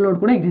ಆಗಿರುತ್ತೆ, ಆಫ್ಟರ್ ಲೋಡ್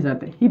ಕೂಡ ಇಂಕ್ರೀಸ್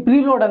ಆಗುತ್ತೆ. ಈ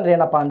ಪ್ರೀಲೋಡ್ ಅಂದರೆ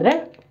ಏನಪ್ಪ ಅಂದರೆ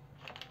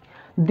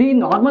the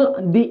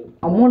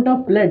amount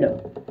of blood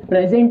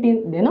present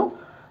in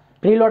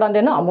Preload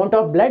ಅಂದ್ರೇನು amount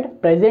of blood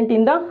present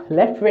in the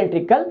left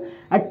ventricle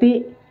at the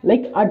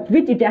at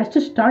which it has to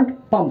start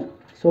pump.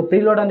 So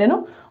preload ಅಂದ್ರೇನು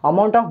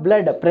amount of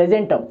blood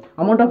present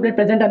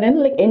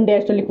ಅಂದ್ರೇನು end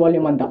diastolic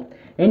volume ಅಂತ.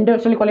 End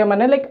diastolic volume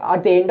ಅಂದ್ರೆ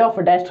at the end of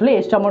diastole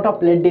ಎಷ್ಟು amount of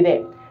blood ಇದೆ.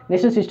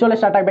 Next systole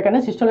start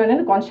ಆಗಬೇಕಂದ್ರೆ systole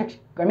ಏನು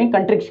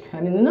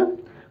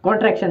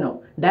contraction,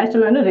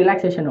 ಡಯಾಸ್ಟೋಲ್ ಏನು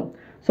relaxation.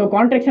 So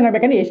contraction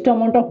ಆಗಬೇಕಂದ್ರೆ ಎಷ್ಟು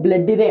ಅಮೌಂಟ್ ಆಫ್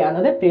ಬ್ಲಡ್ ಇದೆ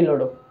ಅನ್ನೋದೇ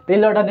ಪ್ರೀಲೋಡು.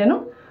 ಪ್ರೀಲೋಡ್ ಅಂದ್ರೇನು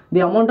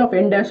the amount of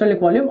end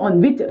diastolic volume on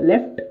which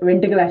left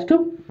ventricle has to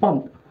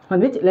pump,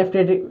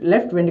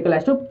 left ventricle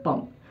has to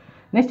pump.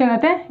 Next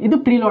ಏನಾಗುತ್ತೆ ಇದು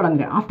ಪ್ರೀಲೋಡ್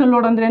ಅಂದರೆ. ಆಫ್ಟರ್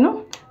ಲೋಡ್ ಅಂದ್ರೇನು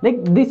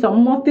the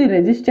some of the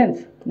resistance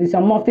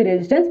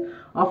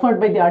offered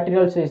by the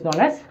ಆರ್ಟೀರಿಯಲ್ಸ್ is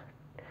known as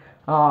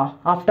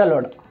after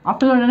load.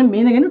 After load ಅಂದರೆ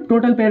ಮೇನಾಗಿ ಏನು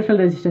total peripheral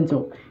resistance.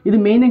 ಇದು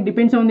ಮೇನಾಗಿ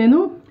depends on ಏನು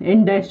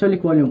end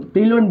diastolic volume.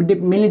 ಪ್ರೀಲೋಡ್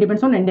mainly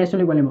depends on end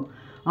diastolic volume.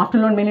 After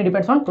load mainly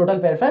depends on total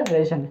peripheral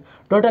resistance.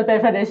 Total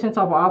peripheral resistance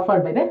of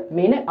offered by the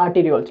main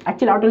arterioles.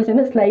 Actually arterioles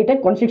is slight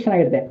constriction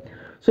ಆಗಿರುತ್ತೆ.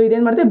 So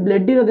ಇದೇನು ಮಾಡುತ್ತೆ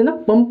blood ಇರೋದನ್ನ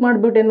pump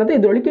ಮಾಡಿಬಿಟ್ಟು ಏನು ಮಾಡುತ್ತೆ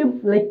ಇದರೊಳಗೆ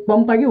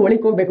pump ಆಗಿ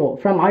ಒಳಗೆ ಹೋಗಬೇಕು,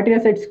 from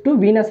arterial sides to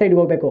Venus ಸೈಡ್ಗೆ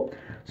ಹೋಗಬೇಕು.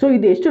 ಸೊ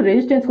ಇದು ಎಷ್ಟು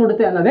ರೆಸಿಸ್ಟೆನ್ಸ್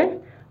ಕೊಡುತ್ತೆ ಅನ್ನೋದೇ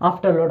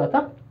ಆಫ್ಟರ್ ಲೋಡ್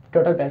ಅಥವಾ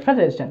ಟೋಟಲ್ ಪೆರಿಫೆರಲ್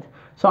ರೆಸಿಸ್ಟೆನ್ಸ್.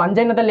 ಸೊ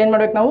ಅಂಜೈನದಲ್ಲಿ ಏನು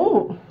ಮಾಡ್ಬೇಕು ನಾವು,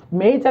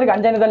 ಮೇಜರ್ಗೆ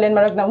ಅಂಜೈನದಲ್ಲಿ ಏನು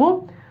ಮಾಡ್ಬೇಕು ನಾವು,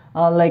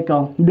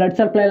 ಬ್ಲಡ್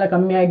ಸಪ್ಲೈ ಎಲ್ಲ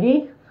ಕಮ್ಮಿಯಾಗಿ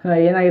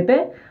ಏನಾಗುತ್ತೆ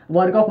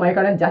ವರ್ಕ್ ಆಫ್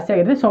ಮಯೋಕಾರ್ಡಿಯಲ್ ಜಾಸ್ತಿ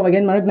ಆಗಿದೆ. ಸೊ ಅವಾಗ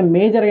ಏನು ಮಾಡಬೇಕು ನಾವು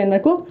ಮೇಜರ್ಗೆ ಏನು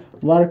ಮಾಡಬೇಕು,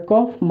 ವರ್ಕ್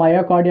ಆಫ್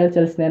ಮಯೋಕಾರ್ಡಿಯಲ್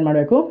ಸೆಲ್ಸ್ನ ಏನು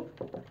ಮಾಡಬೇಕು,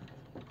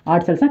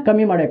 ಆರ್ಟ್ ಸೆಲ್ಸ್ನ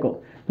ಕಮ್ಮಿ ಮಾಡಬೇಕು.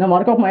 ನಾವು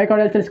ವರ್ಕ್ ಆಫ್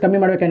ಮಯೋಕಾರ್ಡಿಯಲ್ ಸೆಲ್ಸ್ ಕಮ್ಮಿ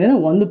ಮಾಡಬೇಕಂದ್ರೆ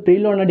ಒಂದು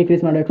ಪ್ರೀಲೋಡ್ನ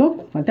ಡಿಕ್ರೀಸ್ ಮಾಡಬೇಕು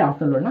ಮತ್ತು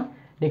ಆಫ್ಟರ್ ಲೋಡ್ನ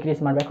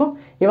ಡಿಕ್ರೀಸ್ ಮಾಡಬೇಕು.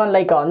 Even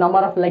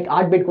number of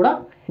heart beat ಕೂಡ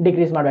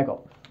ಡಿಕ್ರೀಸ್ ಮಾಡಬೇಕು.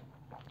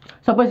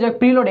 ಸಪೋಸ್ ಇವಾಗ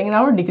ಪ್ರೀಲೋಡ್ ಹೆಂಗೆ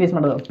ನಾವು ಡಿಕ್ರೀಸ್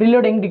ಮಾಡೋದು,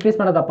 ಪ್ರೀಲೋಡ್ ಹೆಂಗೆ ಡಿಕ್ರೀಸ್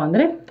ಮಾಡೋದಪ್ಪ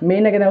ಅಂದರೆ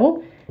ಮೇನಾಗಿ ನಾವು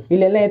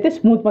ಇಲ್ಲೆಲ್ಲ ಐತೆ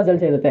ಸ್ಮೂತ್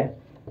ಮಸಲ್ಸ್ ಇರುತ್ತೆ.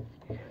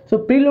 ಸೊ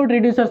ಪ್ರೀಲೋಡ್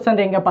ರಿಡ್ಯೂಸರ್ಸ್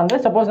ಅಂದರೆ ಹೆಂಗಪ್ಪ ಅಂದರೆ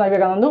ಸಪೋಸ್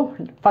ನಾವೀಗ ಒಂದು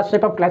first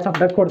type of class of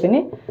drug ಕೊಡ್ತೀನಿ,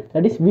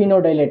 that is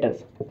ವಿನೋಡೈಲೇಟರ್ಸ್.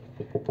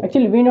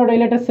 Actually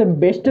ವಿನೋಡೈಲೇಟರ್ಸ್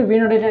best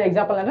ವಿನೋಡೈಲೇಟರ್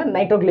example ಅಂದರೆ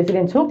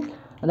ನೈಟ್ರೋಗ್ಲಿಸರಿನ್ಸು,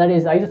 ದಟ್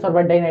ಈಸ್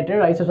ಐಸೋಸಾರ್ಬೈಡ್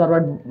ಡೈನೈಟ್ರೇಟ್,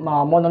 ಐಸೋಸಾರ್ಬೈಡ್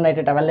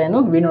ಮೋನೋನೈಟ್ರೇಟ್ ಅವೆಲ್ಲ ಏನು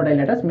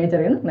ವಿನೋಡೈಲೇಟರ್ಸ್.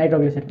 ಮೇಜರ್ ಏನು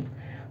ನೈಟ್ರೋಗ್ಲಿಸರಿನ್.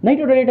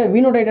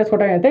 ವಿನೋಡೈಲೇಟರ್ಸ್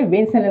ಕೊಟ್ಟಾಗ ಏನಾಗುತ್ತೆ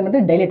ವೇನ್ಸ್ನಲ್ಲಿ ಏನು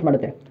ಮಾಡುತ್ತೆ ಡೈಲೇಟ್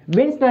ಮಾಡುತ್ತೆ.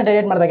 ವೇನ್ಸ್ನ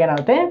ಡೈಲೇಟ್ ಮಾಡಿದಾಗ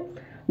ಏನಾಗುತ್ತೆ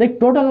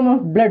total amount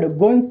of blood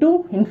going to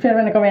inferior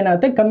when ಕಮ್ಮಿ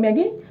ಏನಾಗುತ್ತೆ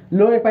ಕಮ್ಮಿಯಾಗಿ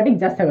ಲೋವರ್ ಪಾರ್ಟಿಗೆ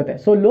ಜಾಸ್ತಿ ಆಗುತ್ತೆ.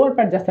 ಸೊ ಲೋವರ್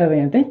ಪಾರ್ಟ್ ಜಾಸ್ತಿ ಆಗುತ್ತೆ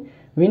ಏನಂತೆ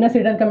ವೀನಸ್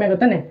ರಿಟರ್ನ್ ಕಮ್ಮಿ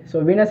ಆಗುತ್ತಾನೆ. ಸೊ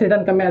ವೀನಸ್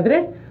ರಿಟರ್ನ್ ಕಮ್ಮಿ ಆದರೆ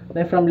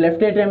ಫ್ರಮ್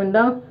ಲೆಫ್ಟ್ ಏಟ್ರಿಯಮಿಂದ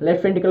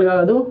ಲೆಫ್ಟ್ ವೆಂಟ್ರಿಕಲ್ಗೆ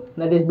ಆಗೋದು,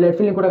 ದಟ್ ಈಸ್ ಬ್ಲಡ್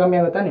ಫಿಲ್ಲಿಂಗ್ ಕೂಡ ಕಮ್ಮಿ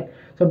ಆಗುತ್ತಾನೆ.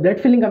 ಸೊ ಬ್ಲಡ್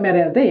ಫಿಲ್ಲಿಂಗ್ ಕಮ್ಮಿ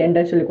ಆಗುತ್ತೆ ಎಂಡ್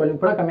ಡಯಾಸ್ಟೋಲಿಕ್ ವಾಲ್ಯೂಮ್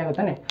ಕೂಡ ಕಮ್ಮಿ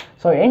ಆಗುತ್ತಾನೆ.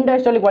 ಸೊ ಎಂಡ್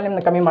ಡಯಾಸ್ಟೋಲಿಕ್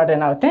ವಾಲ್ಯೂಮ್ನ ಕಮ್ಮಿ ಮಾಡಿದ್ರೆ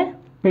ಏನಾಗುತ್ತೆ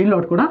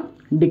ಪ್ರೀಲೋಡ್ ಕೂಡ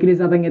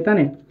ಡಿಕ್ರೀಸ್ ಆದಂಗೆ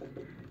ತಾನೆ.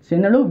 ಸೊ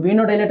ಇನ್ನೂ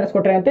ವಿನೋಡೈಲೇಟರ್ಸ್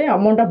ಕೊಟ್ಟರೆ ಅಂತೆ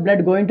amount of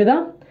blood going to the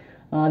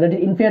that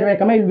is inferior when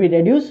ಕಮ್ಮಿ will be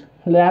reduce,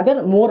 rather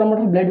more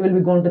amount of blood will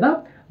be going to the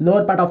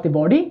lower part of the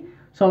body.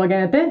 So ಅವಾಗ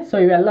ಏನಂತೆ so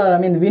ಇವೆಲ್ಲ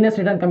Venus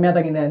return ಕಮ್ಮಿ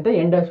ಆದಾಗಿಂದ ಏನಂತೆ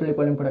end diastolic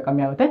volume ಕೂಡ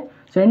ಕಮ್ಮಿ ಆಗುತ್ತೆ.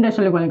 So end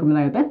diastolic volume ಕಮ್ಮಿ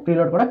ಆಗುತ್ತೆ,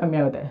 ಪ್ರೀಲೋಡ್ ಕೂಡ ಕಮ್ಮಿ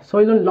ಆಗುತ್ತೆ. ಸೊ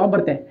ಇಲ್ಲೊಂದು ಲಾ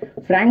ಬರುತ್ತೆ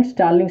ಫ್ರಾಂಕ್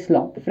ಸ್ಟಾರ್ಲಿಂಗ್ಸ್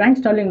ಲಾ. ಫ್ರಾಂಕ್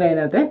ಸ್ಟಾರ್ಲಿಂಗ್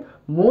ಏನಾಗುತ್ತೆ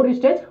more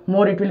stage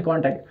more it will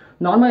contact.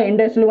 Normal end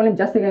diastolic volume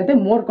ಜಾಸ್ತಿ ಆಗುತ್ತೆ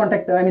ಮೋರ್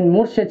ಕಾಂಟ್ಯಾಕ್ಟ್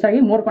ಮೋರ್ ಸ್ಟ್ರೆಚ್ ಆಗಿ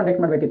ಮೋರ್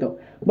ಕಾಂಟ್ಯಾಕ್ಟ್ ಮಾಡಬೇಕಿತ್ತು.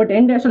 ಬಟ್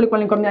ಎಂಡ್ ಡಯಾಸ್ಟೋಲಿಕ್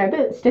ವಾಲ್ಯೂಮ್ ಕಮ್ಮಿ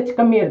ಆಗುತ್ತೆ, ಸ್ಟ್ರೆಚ್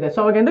ಕಮ್ಮಿ ಇರುತ್ತೆ.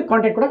 ಸೊ ಅವಾಗ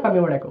ಕಾಂಟ್ಯಾಕ್ಟ್ ಕೂಡ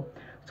ಕಮ್ಮಿ ಮಾಡಬೇಕು.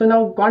 ಸೊ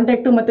ನಾವು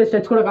ಕಾಂಟ್ಯಾಕ್ಟು ಮತ್ತು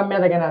ಸ್ಟ್ರೆಚ್ ಕೂಡ ಕಮ್ಮಿ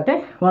ಆದಾಗ ಏನಾಗುತ್ತೆ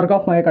ವರ್ಕ್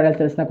ಆಫ್ ಮಯೋಕಾರ್ಡಿಯಲ್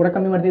ಸೆಲ್ಸ್ನ ಕೂಡ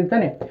ಕಮ್ಮಿ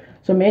ಮಾಡ್ತಿರ್ತಾನೆ.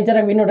 ಸೊ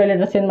ಮೇಜರಾಗಿ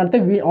ವಿನೋಡೈಲೇಟರ್ಸ್ ಏನು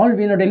ಮಾಡ್ತೇವೆ, ಆಲ್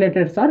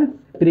ವಿನೋಡೈಲೇಟರ್ಸ್ ಆರ್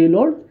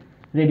ಪ್ರೀಲೋಡ್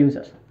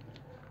ರಿಡ್ಯೂಸರ್ಸ್.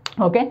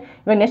 ಓಕೆ,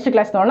 ಇವಾಗ ನೆಕ್ಸ್ಟ್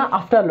ಕ್ಲಾಸ್ ನೋಡೋಣ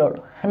ಆಫ್ಟರ್ ಲೋಡ್.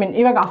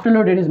 ಇವಾಗ ಆಫ್ಟರ್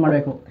ಲೋಡ್ ರಿಡ್ಯೂಸ್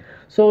ಮಾಡಬೇಕು.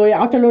 ಸೊ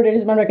ಆಫ್ಟರ್ ಲೋಡ್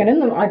ರಿಡ್ಯೂಸ್ ಮಾಡಬೇಕಂದ್ರೆ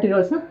ನಾವು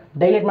ಆರ್ಟಿರಿಯೋಲ್ಸ್ನ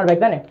ಡೈಲೇಟ್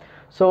ಮಾಡಬೇಕು ತಾನೆ.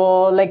 So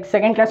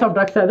second class of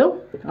drugs ಅದು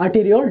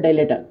ಆರ್ಟಿರಿಯೋಲ್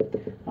ಡೈಲೇಟರ್ಸ್.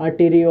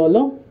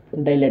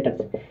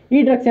 ಈ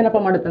ಡ್ರಗ್ಸ್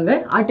ಏನಪ್ಪ ಮಾಡುತ್ತಂದರೆ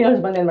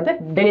ಆರ್ಟಿರಿಯೋಲ್ಸ್ ಬಂದು ಏನು ಮಾಡುತ್ತೆ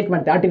ಡೈಲೇಟ್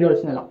ಮಾಡುತ್ತೆ.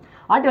 ಆರ್ಟಿರಿಯೋಲ್ಸ್ನೆಲ್ಲ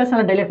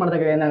ಡೈಲೇಟ್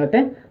ಮಾಡಿದಾಗ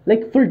ಏನಾಗುತ್ತೆ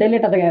ಫುಲ್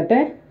ಡೈಲೇಟ್ ಆದಾಗ ಏನಾಗುತ್ತೆ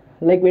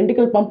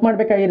ವೆಂಟ್ರಿಕಲ್ ಪಂಪ್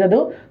ಮಾಡಬೇಕಾಗಿರೋದು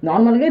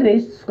ನಾರ್ಮಲ್ಗೆ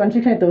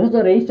ಕನ್ಸ್ಟ್ರಕ್ಷನ್ ಇತ್ತು, ಸೊ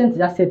ರೆಸಿಸ್ಟೆನ್ಸ್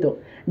ಜಾಸ್ತಿ ಇತ್ತು.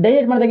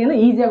 ಡೈಲೇಟ್ ಮಾಡಿದಾಗ ಏನು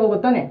ಈಸಿಯಾಗಿ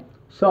ಹೋಗುತ್ತಾನೆ.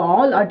 So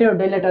all ಆರ್ಟಿರಿಯೋಲ್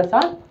ಡೈಲೇಟರ್ಸ್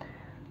R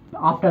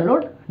after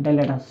load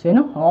ಡೈಲೇಟರ್ಸ್.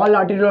 ಏನು all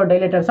ಆರ್ಟಿರಿಯೋಲ್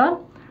ಡೈಲೇಟರ್ಸ್ R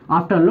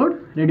after load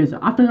reduce.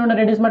 After ಲೋಡ್ನ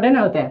ರಿಡ್ಯೂಸ್ ಮಾಡಿ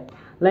ಏನಾಗುತ್ತೆ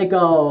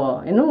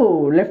ಏನು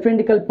ಲೆಫ್ಟ್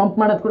ವೆಂಟ್ರಿಕಲ್ ಪಂಪ್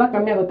ಮಾಡೋದು ಕೂಡ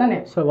ಕಮ್ಮಿ ಆಗುತ್ತಾನೆ.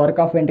 ಸೊ ವರ್ಕ್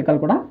ಆಫ್ ವೆಂಟ್ರಿಕಲ್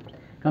ಕೂಡ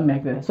ಕಮ್ಮಿ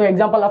ಆಗ್ತದೆ. ಸೊ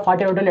ಎಕ್ಸಾಂಪಲ್ ಆಫ್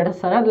ಆರ್ಟಿರಿಯೋಲ್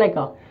ಡೈಲೇಟರ್ಸ್ ಆರ್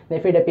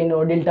ನೆಫಿಡೆಪಿನು,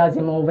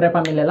 ಡಿಲ್ಟಾಜಿಮು,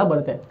 ವ್ರೆಪಾಮಿಲ್ ಎಲ್ಲ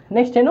ಬರುತ್ತೆ.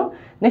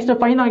 ನೆಕ್ಸ್ಟ್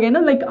ಫೈನಲ್ ಏನು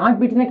ಹಾರ್ಟ್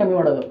ಬೀಟ್ನೇ ಕಮ್ಮಿ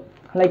ಮಾಡೋದು,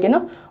 ಏನು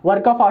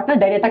ವರ್ಕ್ ಆಫ್ ಹಾರ್ಟ್ನ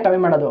ಡೈರೆಕ್ಟಾಗಿ ಕಮ್ಮಿ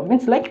ಮಾಡೋದು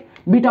ಮೀನ್ಸ್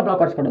ಬೀಟಾ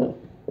ಬ್ಲಾಕರ್ಸ್ ಕೊಡೋದು.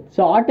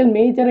 ಸೊ ಹಾರ್ಟಲ್ಲಿ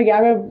ಮೇಜರಾಗಿ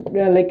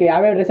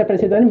ಯಾವ್ಯಾವ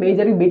ರೆಸೆಪ್ಟರ್ಸ್ ಇದೆ ಅಂದರೆ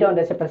ಮೇಜರಿಗೆ ಬೀಟಾ ಒಂದು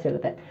ರೆಸೆಪ್ಟರ್ಸ್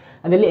ಇರುತ್ತೆ.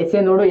 ಅದರಲ್ಲಿ ಎಸ್ ಎ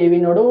ನೋಡು, ಎ ವಿ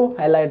ನೋಡು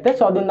ಎಲ್ಲ ಇರುತ್ತೆ.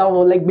 ಸೊ ಅದನ್ನು ನಾವು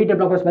ಬೀಟಾ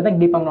ಬ್ಲಾಕರ್ಸ್ ಬಂದಾಗ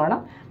ಡೀಪಾಗಿ ನೋಡೋಣ.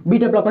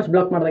 ಬೀಟಾ ಬ್ಲಾಕರ್ಸ್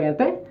ಬ್ಲಾಕ್ ಮಾಡಿದಾಗ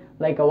ಇರುತ್ತೆ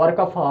ವರ್ಕ್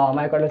ಆಫ್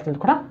ಮಯೋಕಾರ್ಡಿಯಲ್ ಸೆಲ್ಸ್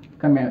ಕೂಡ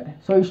ಕಮ್ಮಿ ಆಗುತ್ತೆ.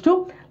 ಸೊ ಇಷ್ಟು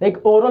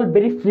ಓವರಾಲ್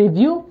ಬ್ರೀಫ್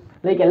ರಿವ್ಯೂ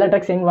ಎಲ್ಲ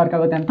ಡ್ರಗ್ಸ್ ಹೆಂಗೆ ವರ್ಕ್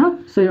ಆಗುತ್ತೆ ಅಂತ.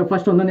 ಸೊ ಇವಾಗ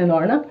ಫಸ್ಟ್ ಒಂದೊಂದೇ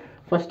ನೋಡೋಣ.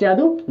 ಫಸ್ಟ್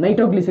ಯಾವುದು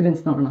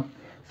ನೈಟ್ರೋಗ್ಲಿಸರಿನ್ಸ್ ನೋಡೋಣ.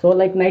 ಸೊ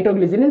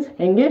ನೈಟ್ರೋಗ್ಲಿಸರಿನ್ಸ್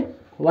ಹೆಂಗೆ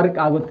ವರ್ಕ್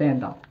ಆಗುತ್ತೆ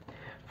ಅಂತ.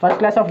 ಫಸ್ಟ್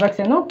ಕ್ಲಾಸ್ ಆಫ್ ಡ್ರಗ್ಸ್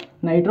ಏನು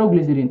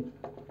ನೈಟ್ರೋಗ್ಲಿಸರಿನ್.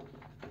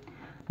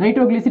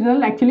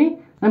 ನೈಟ್ರೋಗ್ಲಿಸರಿನಲ್ಲಿ ಆ್ಯಕ್ಚುಲಿ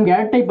ನಮ್ಗೆ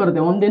ಎರಡು ಟೈಪ್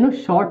ಬರುತ್ತೆ. ಒಂದೇನು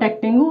short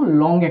acting,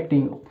 long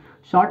acting.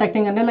 Short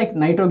acting ಅಂದರೆ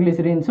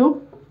ನೈಟ್ರೋಗ್ಲಿಸರಿನ್ಸು.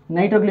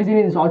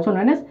 Nitroglycerine is also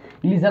known as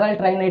ಗ್ಲಿಸರೈಲ್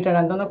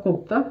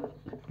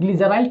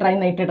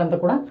ಟ್ರೈನೈಟ್ರೇಟ್ ಅಂತ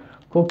ಕೂಡ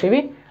ಕೂಗ್ತೀವಿ.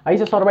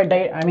 ಐಸೋಸಾರ್ಬೈಡ್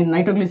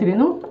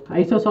ನೈಟ್ರೋಗ್ಲಿಸರಿನು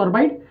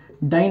ಐಸೋಸಾರ್ಬೈಡ್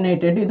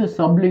ಡೈನೈಟ್ರೇಟ್ ಇದು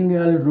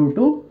ಸಬ್ಲಿಂಗ್ಯುಯಲ್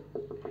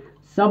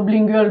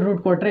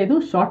ರೂಟ್ ಕೊಟ್ಟರೆ ಇದು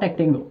ಶಾರ್ಟ್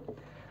ಆ್ಯಕ್ಟಿಂಗು.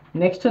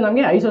 ನೆಕ್ಸ್ಟ್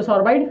ನಮಗೆ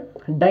ಐಸೋಸಾರ್ಬೈಡ್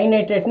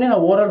ಡೈನೈಟ್ರೇಟ್ನೇ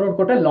ನಾವು ಓರಲ್ ರೂಟ್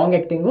ಕೊಟ್ಟರೆ long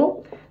acting.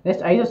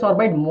 Next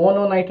ಐಸೋಸಾರ್ಬೈಡ್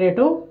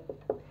ಮೋನೋನೈಟ್ರೇಟು.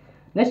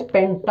 Next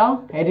ಪೆಂಟಾ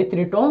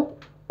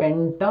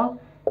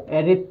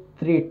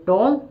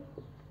ಎರಿಥ್ರಿಟೋಲ್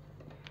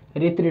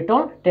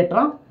ರಿಥ್ರಿಟೋಲ್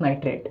tetra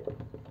nitrate.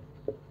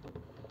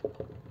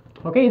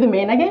 Okay, ಇದು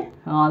ಮೇನಾಗಿ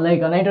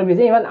ಲೈಕ್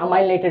ನೈಟ್ರೋಗ್ಲಿಸರಿನ್, ಇವನ್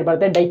ಅಮೈಲ್ ನೈಟ್ರೇಟ್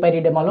ಬರುತ್ತೆ,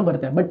 ಡೈಪೈರಿಡೆಮಾಲು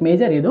ಬರುತ್ತೆ, ಬಟ್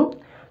ಮೇಜರ್ ಇದು.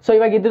 ಸೊ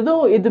ಇವಾಗ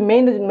ಇದು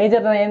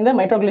ಮೇಜರ್ ಏನಿದೆ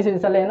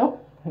ನೈಟ್ರೋಗ್ಲಿಸರಿನ್ಸ್ ಅಲ್ಲ ಏನು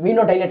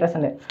ವಿನೋ ಡೈಲೇಟರ್ಸ್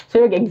ಅಂದರೆ. ಸೊ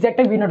ಇವಾಗ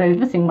ಎಕ್ಸಾಕ್ಟಾಗಿ ವಿನೋ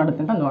ಡೈಲೇಟರ್ಸ್ ಹೆಂಗೆ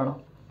ಮಾಡುತ್ತೆ ಅಂತ ನೋಡೋಣ.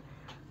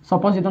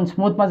 ಸಪೋಸ್ ಇದೊಂದು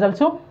ಸ್ಮೂತ್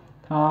ಮಸಲ್ಸು,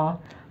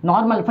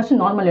 ಫಸ್ಟ್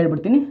ನಾರ್ಮಲ್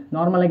ಹೇಳ್ಬಿಡ್ತೀನಿ.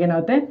 ನಾರ್ಮಲಾಗಿ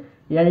ಏನಾಗುತ್ತೆ,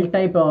 L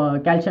type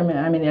calcium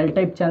L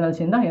type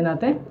ಚಾನಲ್ಸಿಂದ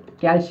ಏನಾಗುತ್ತೆ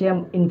ಕ್ಯಾಲ್ಶಿಯಂ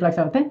ಇನ್ಫ್ಲಕ್ಸ್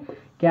ಆಗುತ್ತೆ.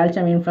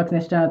 ಕ್ಯಾಲ್ಶಿಯಂ ಇನ್ಫ್ಲಕ್ಸ್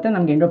ನೆಕ್ಸ್ಟ್ ಆಗುತ್ತೆ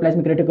ನಮಗೆ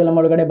ಎಂಡೋಪ್ಲಾಸ್ಮಿಕ್ ರೆಟಿಕ್ಯುಲಮ್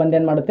ಒಳಗಡೆ ಬಂದು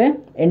ಏನು ಮಾಡುತ್ತೆ,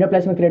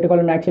 ಎಂಡೋಪ್ಲಾಸ್ಮಿಕ್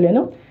ರೆಟಿಕ್ಯುಲಮ್ ಆ್ಯಕ್ಚುಲಿ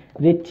ಏನು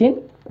ರಿಚ್ ಇನ್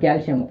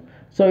ಕ್ಯಾಲ್ಶಿಯಮು.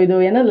 ಸೊ ಇದು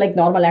ಏನೋ like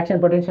normal action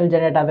potential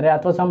generate ಆದರೆ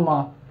ಅಥವಾ ಸಮ್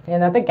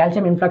ಏನಾಗುತ್ತೆ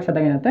ಕ್ಯಾಲ್ಶಿಯಂ ಇನ್ಫ್ಲಕ್ಸ್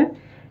ಆದಾಗ ಏನಾಗುತ್ತೆ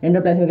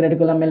ಎಂಡೋಪ್ಲಾಸ್ಮಿಕ್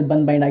ರೆಟಿಕ್ಯುಲಮ್ ಮೇಲೆ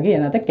ಬೈಂಡ್ ಆಗಿ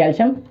ಏನಾಗುತ್ತೆ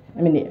ಕ್ಯಾಲ್ಶಿಯಂ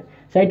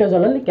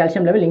ಸೈಟೋಸೋಲಲ್ಲಿ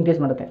ಕ್ಯಾಲ್ಶಿಯಂ ಲೆವೆಲ್ ಇನ್ಕ್ರೀಸ್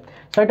ಮಾಡುತ್ತೆ.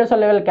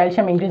 ಸೈಟೋಸೋಲ್ ಲೆವೆಲ್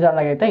ಕ್ಯಾಲ್ಶಿಯಂ ಇನ್ಕ್ರೀಸ್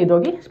ಆದಾಗೈತೆ ಇದು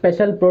ಹೋಗಿ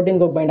ಸ್ಪೆಷಲ್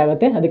ಪ್ರೋಟೀನ್ಗೆ ಹೋಗಿ ಬೈಂಡ್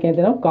ಆಗುತ್ತೆ. ಅದಕ್ಕೆ ಅಂತ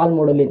ನಾವು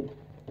ಕಾಲ್ಮೊಡುಲಿನ್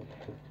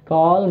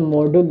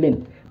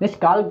ನೆಕ್ಸ್ಟ್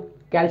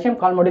ಕ್ಯಾಲ್ಶಿಯಂ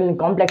ಕಾಲ್ಮೊಡುಲಿನ್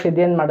ಕಾಂಪ್ಲೆಕ್ಸ್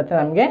ಇದೇನು ಮಾಡುತ್ತೆ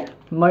ನಮಗೆ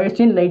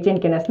ಮಯೋಸಿನ್ ಲೈಟ್ ಚೈನ್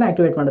ಕೈನೇಸ್ನ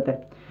ಆಕ್ಟಿವೇಟ್ ಮಾಡುತ್ತೆ.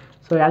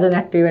 ಸೊ ಯಾವುದನ್ನು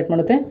ಆಕ್ಟಿವೇಟ್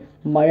ಮಾಡುತ್ತೆ,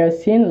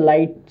 ಮಯೋಸಿನ್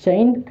ಲೈಟ್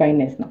ಚೈನ್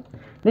ಕೈನೇಸ್ನ.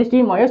 ನೆಕ್ಸ್ಟ್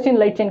ಈ ಮಯೋಸಿನ್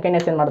ಲೈಟ್ ಚೈನ್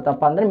ಕೈನೇಸ್ ಏನು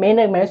ಮಾಡುತ್ತಪ್ಪ ಅಂದರೆ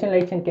ಮೇನಾಗಿ ಮಯೋಸಿನ್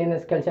ಲೈಟ್ ಚೈನ್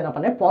ಕೈನೇಸ್ ಕೆಲಸ ಏನಪ್ಪ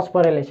ಅಂದರೆ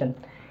ಫಾಸ್ಫೋರೈಲೇಷನ್.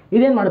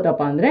 ಇದೇನು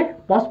ಮಾಡುತ್ತಪ್ಪ ಅಂದರೆ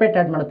ಫಾಸ್ಫೇಟ್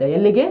ಆ್ಯಡ್ ಮಾಡುತ್ತೆ.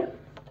 ಎಲ್ಲಿಗೆ,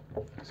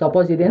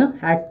 ಸಪೋಸ್ ಇದೇನು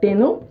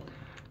ಆ್ಯಕ್ಟಿನು,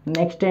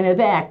 ನೆಕ್ಸ್ಟ್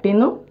ಏನಿರುತ್ತೆ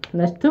ಆ್ಯಕ್ಟಿನು,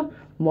 ನೆಕ್ಸ್ಟು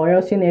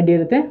ಮಯೋಸಿನ್ ಎಡ್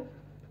ಇರುತ್ತೆ.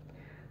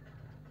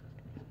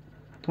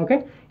 ಓಕೆ,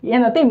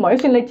 ಏನಾಗುತ್ತೆ ಈ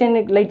ಮಯೋಸಿನ್ ಲೈಟ್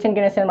ಚೈನ್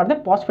ಕೈನೇಸ್ ಏನು ಮಾಡುತ್ತೆ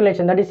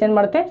ಫಾಸ್ಫೋರಿಲೇಷನ್, ದಟ್ ಇಸ್ ಏನು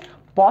ಮಾಡುತ್ತೆ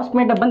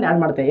ಫಾಸ್ಫೇಟ್ ಬಂದು ಆ್ಯಡ್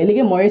ಮಾಡುತ್ತೆ.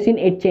 ಎಲ್ಲಿಗೆ, myosin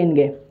Ed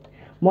ಚೈನ್ಗೆ.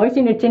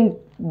 Myosin Ed chain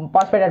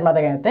phosphate add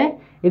ಮಾಡಿದಾಗ ಏನಾಗುತ್ತೆ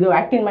ಇದು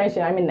ಆ್ಯಕ್ಟಿನ್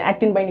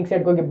ಬೈಂಡಿಂಗ್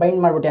ಸೈಡ್ಗೆ ಹೋಗಿ ಬೈಂಡ್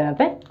ಮಾಡಿಬಿಟ್ಟು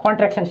ಏನಾಗುತ್ತೆ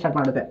ಕಾಂಟ್ರಾಕ್ಷನ್ ಸ್ಟಾರ್ಟ್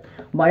ಮಾಡುತ್ತೆ.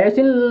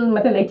 ಮಯೋಸಿನ್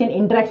ಮತ್ತು ಲೈಟ್ ಚೈನ್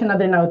ಇಂಟ್ರಾಕ್ಷನ್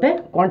ಆದರೆ ಏನಾಗುತ್ತೆ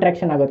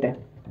ಕಾಂಟ್ರಾಕ್ಷನ್ ಆಗುತ್ತೆ.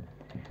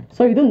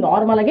 ಸೊ ಇದು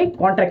ನಾರ್ಮಲಾಗಿ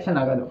ಕಾಂಟ್ರಾಕ್ಷನ್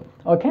ಆಗೋದು.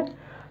 ಓಕೆ,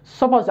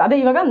 ಸಪೋಸ್ ಅದೇ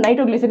ಇವಾಗ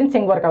ನೈಟ್ರೋಗ್ಲಿಸರಿನ್ಸ್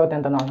ಹೆಂಗೆ ವರ್ಕ್ ಆಗುತ್ತೆ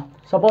ಅಂತ ನಾವು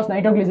ಸಪೋಸ್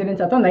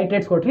ನೈಟ್ರೋಗ್ಲಿಸರಿನ್ಸ್ ಅಥವಾ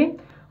ನೈಟ್ರೇಟ್ಸ್ ಕೊಟ್ರಿ,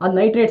 ಅದು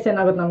ನೈಟ್ರೇಟ್ಸ್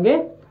ಏನಾಗುತ್ತೆ ನಮಗೆ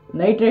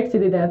ನೈಟ್ರೇಟ್ಸ್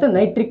ಇದಿದೆ ಅಂತ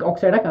ನೈಟ್ರಿಕ್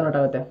ಆಕ್ಸೈಡಾಗಿ ಕನ್ವರ್ಟ್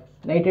ಆಗುತ್ತೆ.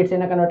 ನೈಟ್ರೇಟ್ಸ್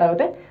ಏನೋ ಕನ್ವರ್ಟ್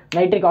ಆಗುತ್ತೆ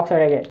nitric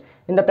ಆಕ್ಸೈಡಾಗಿ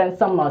in the ಪ್ರೆನ್ಸ್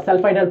some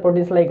ಸಲ್ಫೈಡಲ್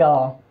proteins like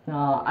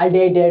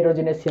aldehyde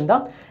ಡಿಹೈಡ್ರೋಜಿನಸ್ ಇಂದ.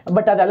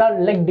 ಬಟ್ ಅದೆಲ್ಲ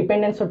ಲೈಕ್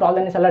ಡಿಪೆಂಡೆನ್ಸ್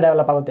ಟಾಲರೆನ್ಸ್ ಎಲ್ಲ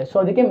ಡೆವಲಪ್ ಆಗುತ್ತೆ. ಸೊ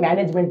ಅದಕ್ಕೆ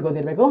ಮ್ಯಾನೇಜ್ಮೆಂಟ್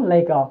ಗೊತ್ತಿರಬೇಕು.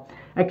 ಲೈಕ್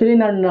ಆ್ಯಕ್ಚುಲಿ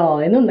ನಾನು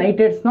ಏನು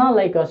ನೈಟ್ರೇಟ್ಸ್ನ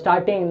like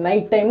starting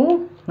night time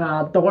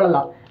ತೊಗೊಳ್ಳಲ್ಲ,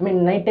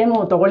 night time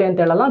ತೊಗೊಳ್ಳಿ ಅಂತ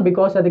ಹೇಳಲ್ಲ.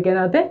 ಬಿಕಾಸ್ ಅದಕ್ಕೆ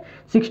ಏನಾಗುತ್ತೆ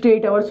 6 to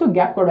 8 hours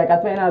ಗ್ಯಾಪ್ ಕೊಡಬೇಕು.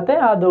 ಅಥವಾ ಏನಾಗುತ್ತೆ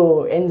ಅದು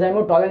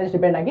ಎಂಜೈಮು ಟಾಲರೆನ್ಸ್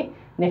ಡಿಪೆಂಡ್ ಆಗಿ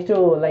ನೆಕ್ಸ್ಟು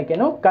ಲೈಕ್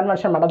ಏನು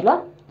ಕನ್ವರ್ಷನ್ ಮಾಡೋಲ್ಲ.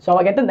 ಸೊ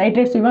ಅವಾಗೈತೆ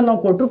ನೈಟ್ರೇಟ್ಸ್ ಇವನ್ ನಾವು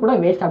ಕೊಟ್ಟರು ಕೂಡ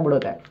ವೇಸ್ಟ್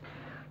ಆಗಿಬಿಡುತ್ತೆ.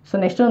 So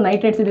next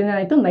nitrates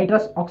ಇದೇನಾಯಿತು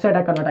nitrous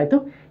ಆಕ್ಸೈಡಾಗಿ convert ಆಯಿತು.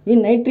 ಈ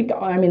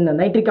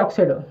ನೈಟ್ರಿಕ್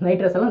ಆಕ್ಸೈಡು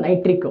ನೈಟ್ರಸ್ ಅಲ್ಲ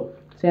ನೈಟ್ರಿಕ್ಕು.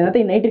 ಸೊ ಏನಾಗುತ್ತೆ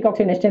ಈ ನೈಟ್ರಿಕ್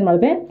ಆಕ್ಸೈಡ್ ನೆಕ್ಸ್ಟ್ ಏನು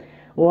ಮಾಡುತ್ತೆ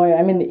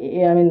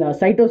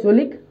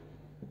ಸೈಟೋಸೋಲಿಕ್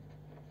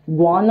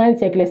ಗ್ವಾನೈಲ್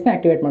ಸೈಕ್ಲೇಸ್ನ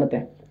ಆ್ಯಕ್ಟಿವೇಟ್ ಮಾಡುತ್ತೆ.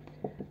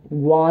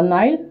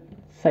 ಗ್ವಾನೈಲ್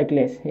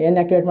ಸೈಕ್ಲೇಸ್ ಏನು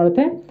ಆ್ಯಕ್ಟಿವೇಟ್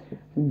ಮಾಡುತ್ತೆ,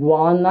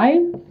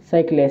 ಗ್ವಾನೈಲ್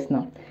ಸೈಕ್ಲೇಸ್ನ.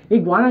 ಈ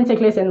ಗ್ವಾನೈಲ್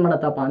ಸೈಕ್ಲೇಸ್ ಏನು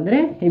ಮಾಡುತ್ತಪ್ಪ ಅಂದರೆ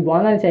ಈ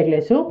ಗ್ವಾನೈಲ್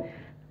ಸೈಕ್ಲೇಸು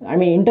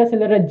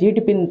ಇಂಟರ್ಸೆಲ್ಯುಲರ್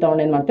GTP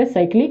ತೊಗೊಂಡು ಏನು ಮಾಡುತ್ತೆ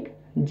ಸೈಕ್ಲಿಕ್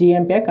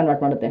GMP ಆಗಿ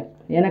ಕನ್ವರ್ಟ್ ಮಾಡುತ್ತೆ.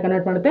 ಏನಕ್ಕೆ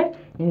ಕನ್ವರ್ಟ್ ಮಾಡುತ್ತೆ,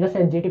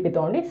 ಇಂಟರ್ಸೆಲ್ಯುಲರ್ GTP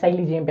ತೊಗೊಂಡು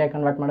ಸೈಕ್ಲಿಕ್ GMP ಆಗಿ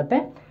ಕನ್ವರ್ಟ್ ಮಾಡುತ್ತೆ.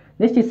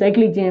 ನೆಕ್ಸ್ಟ್ ಈ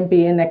ಸೈಕ್ಲಿಕ್ GMP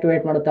ಏನು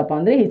ಆ್ಯಕ್ಟಿವೇಟ್ ಮಾಡುತ್ತಪ್ಪ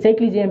ಅಂದರೆ ಈ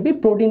cyclic GMP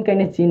protein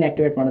kinase gene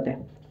activate ಮಾಡುತ್ತೆ.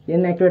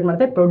 ಏನು ಆ್ಯಕ್ಟಿವೇಟ್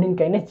ಮಾಡುತ್ತೆ, ಪ್ರೋಟೀನ್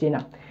ಕೈನೇಸ್ ಜೀನ.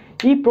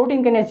 ಈ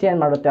ಪ್ರೋಟೀನ್ ಕೈನೇಸ್ ಏನು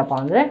ಮಾಡುತ್ತಪ್ಪ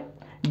ಅಂದರೆ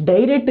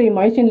ಡೈರೆಕ್ಟ್ ಈ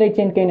ಮಯೋಸಿನ್ ಲೈಟ್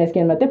ಚೈನ್ ಕೈನೇಸ್ಗೆ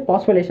ಏನು ಮಾಡುತ್ತೆ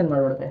ಫಾಸ್ಫೋರಿಲೇಷನ್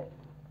ಮಾಡಿಬಿಡುತ್ತೆ.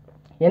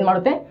 ಏನು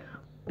ಮಾಡುತ್ತೆ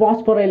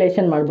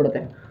ಫಾಸ್ಫೋರೈಲೇಷನ್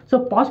ಮಾಡಿಬಿಡುತ್ತೆ. ಸೊ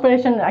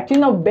ಫಾಸ್ಫೋರೇಷನ್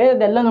ಆ್ಯಕ್ಚುಲಿ ನಾವು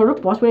ಬೇರೆದೆಲ್ಲ ನೋಡು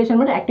ಫಾಸ್ಫೋರೇಷನ್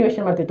ಮಾಡಿ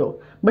ಆ್ಯಕ್ಟಿವೇಷನ್ ಮಾಡ್ತಿತ್ತು.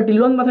 ಬಟ್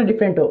ಇಲ್ಲೊಂದು ಮಾತ್ರ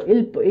ಡಿಫ್ರೆಂಟು.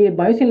 ಇಲ್ಲಿ ಈ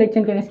myosin light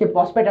chain ಕೈನೇಸ್ಗೆ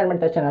phosphate add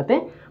ಮಾಡಿದ ತಕ್ಷಣ ಏನಾಗುತ್ತೆ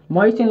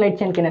ಮಯೋಸಿನ್ ಲೈಟ್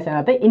ಚೈನ್ ಕೈನೇಸ್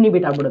ಏನಾಗುತ್ತೆ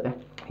ಇನಿಬಿಟ್ ಆಗಿಬಿಡುತ್ತೆ.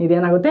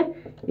 ಇದೇನಾಗುತ್ತೆ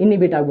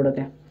ಇನಿಬಿಟ್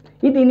ಆಗಿಬಿಡುತ್ತೆ.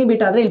 ಇದು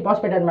ಇನಿಬಿಟ್ ಆದರೆ ಇಲ್ಲಿ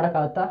ಫಾಸ್ಫೇಟ್ ಆ್ಯಡ್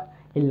ಮಾಡೋಕ್ಕಾಗುತ್ತಾ,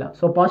 ಇಲ್ಲ.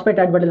 ಸೊ ಫಾಸ್ಫೇಟ್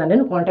ಆ್ಯಡ್ ಮಾಡಿಲ್ಲ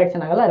ಅಂದ್ರೇನು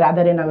ಕಾಂಟ್ರಾಕ್ಷನ್ ಆಗಲ್ಲ,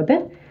 ರಾದರ್ ಏನಾಗುತ್ತೆ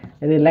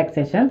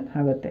ರಿಲ್ಯಾಕ್ಸೇಷನ್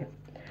ಆಗುತ್ತೆ.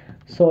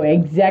 ಸೊ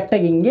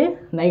ಎಕ್ಸಾಕ್ಟಾಗಿ ಹಿಂಗೆ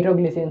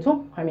ನೈಟ್ರೋಗ್ಲಿಸರಿನ್ಸು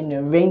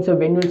ವೇನ್ಸು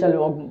ವೆನ್ಯೂಲ್ಸಲ್ಲಿ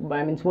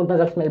ಹೋಗಿ ಸ್ಮೂತ್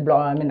ಮಸಲ್ಸ್ ಮೇಲೆ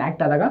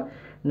ಆ್ಯಕ್ಟ್ ಆದಾಗ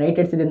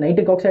ನೈಟ್ರೇಟ್ಸ್ ಇದೆ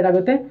ನೈಟ್ರಿಕ್ ಆಕ್ಸೈಡ್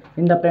ಆಗುತ್ತೆ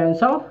in the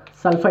presence of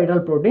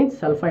ಸಲ್ಫೈಡಲ್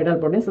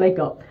proteins like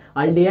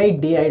aldehyde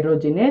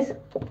dehydrogenase.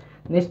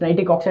 Next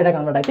nitric oxide ಆಗಿ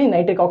ಕನ್ವರ್ಟ್ ಆಗುತ್ತೆ. ಈ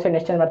ನೈಟ್ರಿಕ್ ಆಕ್ಸೈಡ್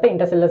ನೆಕ್ಸ್ಟ್ ಏನು ಮಾಡುತ್ತೆ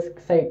ಇಂಟರ್ಸೆಲ್ಯುಲರ್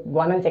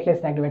ಗ್ವಾನೈಲ್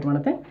ಸೈಕ್ಲೇಸ್ನ ಆಕ್ಟಿವೇಟ್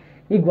ಮಾಡುತ್ತೆ.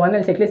 ಈ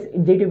ಗ್ವಾನೈಲ್ ಸೈಕ್ಲೇಸ್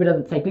GTP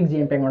ಸೈಕ್ಲಿಕ್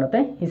GMP ಮಾಡುತ್ತೆ.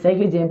 ಈ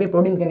cyclic GMP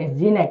protein kinase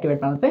gene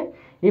activate ಮಾಡುತ್ತೆ.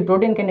 ಈ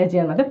ಪ್ರೋಟೀನ್ ಕೈನೇಸ್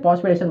ಜೀನ್ ಮತ್ತೆ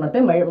ಫಾಸ್ಫೋರಿಲೇಷನ್ ಮಾಡುತ್ತೆ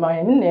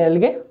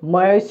ಎಲ್ಲಿಗೆ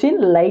ಮಯೋಸಿನ್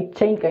ಲೈಟ್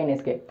ಚೈನ್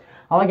ಕೈನೇಸ್ಗೆ.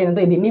 ಅವಾಗ ಏನಂತ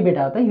ಇದು ಇನಿಬಿಟ್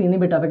ಆಗುತ್ತೆ. ಇದು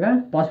ಇನಿಬಿಟ್ ಆದಾಗ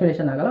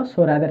ಫಾಸ್ಫೋರಿಲೇಷನ್ ಆಗಲ್ಲ.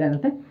 ಸೊ ರಾದರ್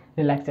ಏನಂತೆ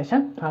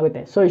ರಿಲ್ಯಾಕ್ಸೇಷನ್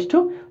ಆಗುತ್ತೆ. ಸೊ ಇಷ್ಟು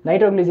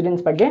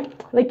ನೈಟ್ರೋಗ್ಲಿಸರಿನ್ಸ್ ಬಗ್ಗೆ.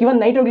 ಲೈಕ್ ಇವನ್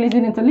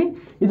ನೈಟ್ರೋಗ್ಲಿಸರಿನ್ಸಲ್ಲಿ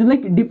ಇದು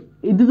ಲೈಕ್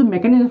ಇದು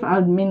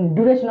mechanism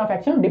duration of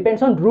action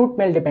depends on root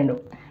ಮೇಲೆ ಡಿಪೆಂಡು.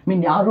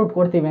 ಯಾವ ರೂಟ್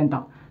ಕೊಡ್ತೀವಿ ಅಂತ.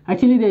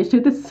 ಆ್ಯಕ್ಚುಲಿ ಇದು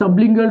ಎಷ್ಟಿರುತ್ತೆ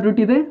ಸಬ್ಲಿಂಗಲ್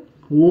ರೂಟ್ ಇದೆ,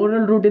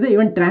 ಓರಲ್ ರೂಟ್ ಇದೆ,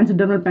 ಇವನ್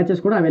ಟ್ರಾನ್ಸ್ಡರ್ನಲ್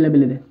ಪ್ಯಾಚಸ್ ಕೂಡ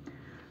ಅವೈಲೇಬಲ್ ಇದೆ.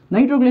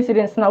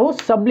 ನೈಟ್ರೋಗ್ಲಿಸರಿನ್ಸ್ ನಾವು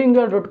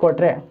ಸಬ್ಲಿಂಗಲ್ ರೂಟ್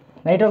ಕೊಟ್ಟರೆ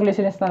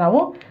ನೈಟ್ರೋಗ್ಲಿಸರಿನ್ಸ್ನ ನಾವು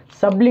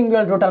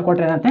ಸಬ್ಲಿಂಗ್ಯುವಲ್ ರೂಟಲ್ಲಿ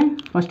ಕೊಟ್ಟರೆ ಏನಂತೆ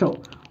first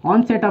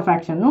onset of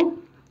action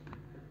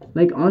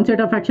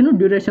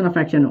duration of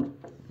action.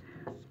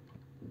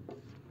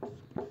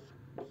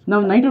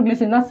 ನಾವು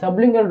ನೈಟ್ರೋಗ್ಲಿಸರಿನ್ನ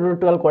ಸಬ್ಲಿಂಗಲ್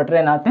ರೂಟಲ್ಲಿ ಕೊಟ್ಟರೆ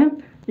ಏನಾಗುತ್ತೆ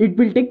it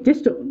will take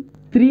just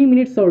 3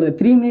 minutes ತೊಗೊಳುತ್ತೆ.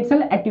 3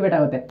 minutesಲ್ಲಿ activate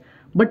ಆಗುತ್ತೆ.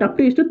 ಬಟ್ ಅಪ್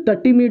ಟು ಎಷ್ಟು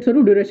 30 minutes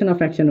ಡ್ಯೂರೇಷನ್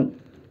ಆಫ್ ಆ್ಯಕ್ಷನು.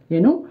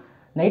 ಏನು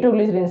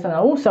ನೈಟ್ರೋಗ್ಲಿಸರಿನ್ಸ್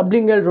ನಾವು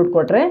ಸಬ್ಲಿಂಗಲ್ ರೂಟ್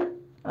ಕೊಟ್ಟರೆ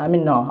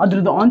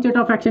ಅದ್ರದ್ದು ಆನ್ಸೆಟ್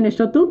ಆಫ್ ಆ್ಯಕ್ಷನ್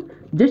ಎಷ್ಟೊತ್ತು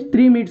ಜಸ್ಟ್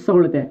 3 minutes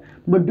ತೊಗೊಳುತ್ತೆ.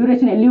 ಬಟ್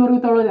ಡ್ಯೂರೇಷನ್ ಎಲ್ಲಿವರೆಗೂ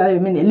ತೊಗೊಳ್ಳೋದು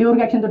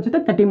ಎಲ್ಲಿವರೆಗೂ ಆ್ಯಕ್ಷನ್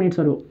ತೋರಿಸುತ್ತೆ 30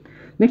 minutesವರೆಗೂ.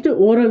 ನೆಕ್ಸ್ಟ್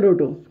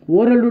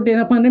ಓರಲ್ ರೂಟ್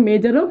ಏನಪ್ಪ ಅಂದರೆ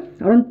ಮೇಜರು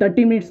ಅರೌಂಡ್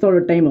 30 minutes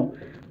ತೊಗೊಳ್ಳೋ ಟೈಮು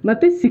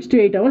ಮತ್ತು 6 to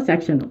 8 hours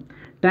ಆ್ಯಕ್ಷನು.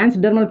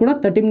 ಟ್ರಾನ್ಸ್ಡರ್ಮಲ್ ಕೂಡ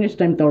 30 minutes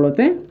time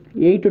ತೊಗೊಳುತ್ತೆ,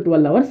 8 to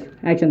 12 hours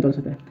action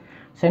ತೋರಿಸುತ್ತೆ.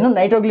 ಸೊ ಏನು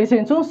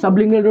ನೈಟ್ರೋಗ್ಲಿಸರಿನ್ಸು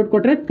ಸಬ್ಲಿಂಗಲ್ ರೂಟ್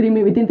ಕೊಟ್ಟರೆ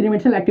ವಿತಿನ್ 3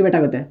 ಮಿನಿಟ್ಸಲ್ಲಿ ಆಕ್ಟಿವೇಟ್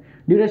ಆಗುತ್ತೆ.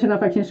 Duration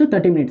of action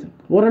 30 minutes.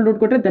 Oral root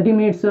ಕೊಟ್ಟರೆ 30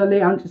 ಮಿನಿಟ್ಸಲ್ಲಿ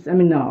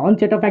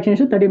onset of action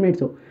 30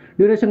 minutes.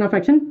 Duration of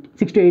action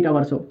 6 to 8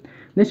 hours.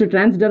 Next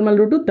ಟ್ರಾನ್ಸ್ಡರ್ಮಲ್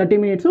route 30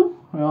 minutes.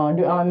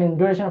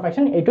 Duration of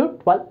action 8 to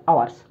 12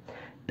 hours.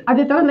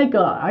 ಅದೇ ಥರ like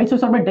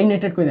ಐಸೋಸಾರ್ಬೈಟ್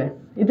ಡೈನೈಟ್ರೇಟ್ಗೂ ಇದೆ.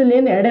 ಇದರಲ್ಲಿ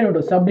ಏನು ಎರಡೇ ರೂಟು,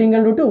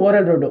 ಸಬ್ಲಿಂಗಲ್ ರೂಟು,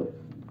 ಓರಲ್ ರೂಟು.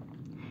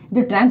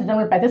 ಇದು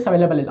ಟ್ರಾನ್ಸ್ಡರ್ಮಲ್ ಪ್ಯಾಚಸ್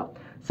ಅವೈಲೇಬಲ್ ಇಲ್ಲ.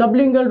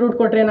 ಸಬ್ಲಿಂಗಲ್ ರೂಟ್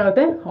ಕೊಟ್ಟರೆ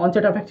ಏನಾಗುತ್ತೆ,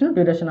 onset of action,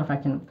 duration of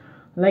action.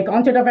 Like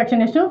onset of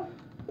action ಎಷ್ಟು,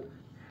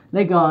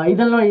 ಲೈಕ್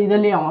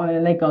ಇದರಲ್ಲಿ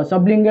ಲೈಕ್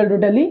ಸಬ್ಲಿಂಗಲ್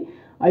ರೂಟಲ್ಲಿ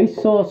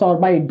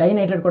ಐಸೋಸಾರ್ಬೈಟ್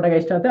ಡೈನೈಟ್ರೇಟ್ ಕೊಟ್ಟಾಗ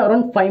ಎಷ್ಟಾಗುತ್ತೆ,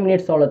 around 5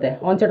 minutes ತೊಗೊಳುತ್ತೆ.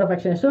 Onset of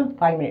action ಎಷ್ಟು,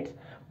 5 minutes.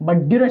 But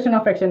duration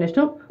of action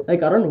ಎಷ್ಟು,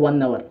 ಲೈಕ್ ಅರೌಂಡ್ 1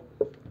 hour.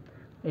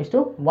 ಎಷ್ಟು,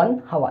 1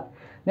 hour.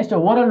 ನೆಕ್ಸ್ಟ್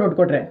ಓರಲ್ ರೂಟ್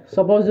ಕೊಟ್ಟರೆ,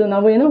 ಸಪೋಸ್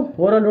ನಾವು ಏನು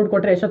ಓರಲ್ ರೂಟ್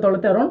ಕೊಟ್ಟರೆ ಎಷ್ಟು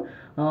ತೊಗೊಳುತ್ತೆ, around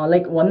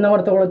like 1 hour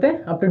ತೊಗೊಳುತ್ತೆ.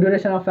 Up to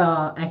duration of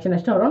action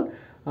ಎಷ್ಟು, ಅರೌಂಡ್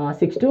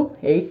 6 to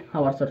 8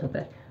 hours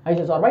ಇರುತ್ತೆ.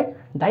 ಐಸೋಸಾರ್ಬೈಟ್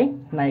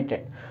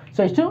ಡೈನೈಟ್ರೇಟ್. ಸೊ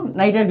ಇಷ್ಟು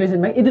ನೈಟ್ರೇಟ್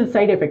ಗ್ಲಿಸರಿನ್ ಮೇಲೆ. ಇದ್ರ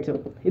ಸೈಡ್ ಎಫೆಕ್ಟ್ಸು,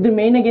 ಇದು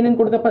ಮೇಯ್ನಾಗಿ ಏನೇನು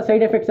ಕೊಡುತ್ತಪ್ಪ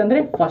ಸೈಡ್ ಎಫೆಕ್ಟ್ಸ್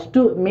ಅಂದರೆ,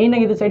 ಫಸ್ಟು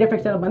ಮೇಯ್ನಾಗಿ ಇದು ಸೈಡ್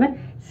ಎಫೆಕ್ಟ್ಸ್ ಏನಪ್ಪ ಅಂದರೆ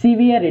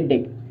severe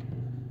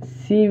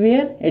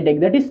headache.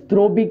 That is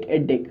ಥ್ರೋಬಿಂಗ್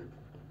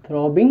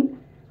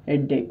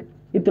headache.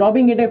 ಈ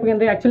ಥ್ರಾಬಿಂಗ್ ಹೆಡ್ಏಕ್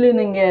ಅಂದರೆ ಆ್ಯಕ್ಚುಲಿ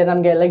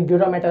ನಮಗೆ ಲೈಕ್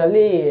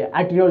ಡ್ಯೂರಾಮೆಟರಲ್ಲಿ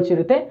ಆರ್ಟಿರಿಯೋಲ್ಸ್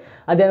ಇರುತ್ತೆ.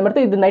 ಅದೇನು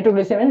ಮಾಡುತ್ತೆ, ಇದು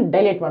ನೈಟ್ರೋಗ್ಲಿಸರಿನ್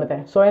ಡೈಲೇಟ್ ಮಾಡುತ್ತೆ.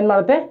 ಸೊ ಏನು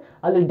ಮಾಡುತ್ತೆ,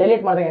 ಅದು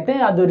ಡೈಲೇಟ್ ಮಾಡಿದಂತೆ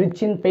ಅದು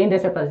ರಿಚ್ ಇನ್ ಪೈನ್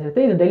ರೆಸೆಪ್ಟರ್ಸ್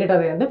ಇರುತ್ತೆ. ಇದು ಡೈಲೇಟ್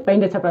ಆದಂತೆ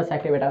ಪೈನ್ ರೆಸೆಪ್ಟರ್ಸ್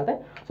ಆಕ್ಟಿವೇಟ್ ಆಗುತ್ತೆ.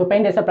 ಸೊ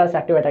ಪೈನ್ ರೆಸೆಪ್ಟರ್ಸ್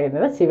ಆಕ್ಟಿವೇಟ್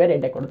ಆಗಿದ್ದರಿಂದ ಸಿವಿಯರ್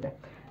ಹೆಡ್ಏಕ್ ಕೊಡುತ್ತೆ.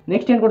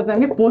 ನೆಕ್ಸ್ಟ್ ಏನು ಕೊಡುತ್ತೆ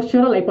ನಮಗೆ,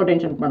 ಪೋಸ್ಚರಲ್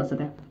ಹೈಪೋಟೆನ್ಷನ್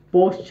ಮಾಡಿಸುತ್ತೆ.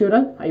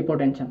 ಪೋಸ್ಚರಲ್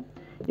ಹೈಪೋಟೆನ್ಷನ್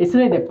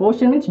ಹೆಸರು ಇದೆ.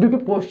 Posture means due to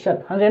posture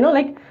ಅಂದ್ರೆ ಏನು,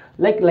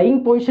 like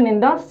lying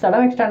ಪೊಸಿಷನಿಂದ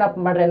sudden stand up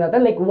ಮಾಡ್ರೆ ಏನಾಗುತ್ತೆ,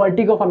 ಲೈಕ್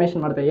ವರ್ಟಿಗೋ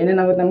ಫಾರ್ಮೇಷನ್ ಮಾಡುತ್ತೆ.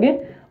 ಏನೇನಾಗುತ್ತೆ ನಮಗೆ,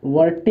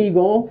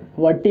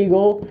 vertigo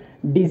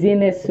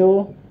ಡಿಸಿನೆಸ್ಸು,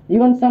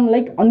 even some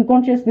like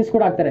unconsciousness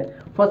ಕೂಡ ಆಗ್ತಾರೆ.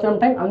 ಫಾರ್ ಸಮ್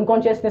ಟೈಮ್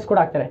ಅನ್ಕಾನ್ಷಿಯಸ್ನೆಸ್ ಕೂಡ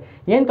ಆಗ್ತಾರೆ.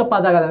 ಏನು ಕಪ್ಪ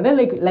ಆದಾಗ ಅಂದರೆ,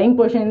 ಲೈಕ್ ಲೈಯಿಂಗ್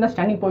ಪೊಸಿಷನಿಂದ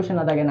ಸ್ಟ್ಯಾಂಡಿಂಗ್ ಪೊಸಿಷನ್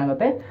ಆದಾಗ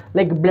ಏನಾಗುತ್ತೆ,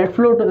 like blood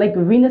flow to like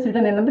Venus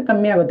return ಏನಂದ್ರೆ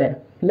ಕಮ್ಮಿ ಆಗುತ್ತೆ.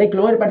 ಲೈಕ್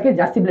ಲೋವರ್ ಪಾರ್ಟ್ಗೆ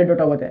ಜಾಸ್ತಿ ಬ್ಲಡ್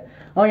ಔಟ್ ಆಗುತ್ತೆ.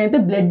 ಅವಾಗ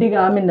ಏನಂತೆ ಬ್ಲಡ್ಡಿಗೆ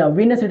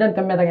ವೀನಸ್ ರಿಟರ್ನ್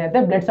ಕಮ್ಮಿ ಆದಾಗ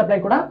ಏನಂತೆ ಬ್ಲಡ್ ಸಪ್ಲೈ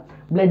ಕೂಡ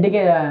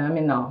ಬ್ಲಡ್ಡಿಗೆ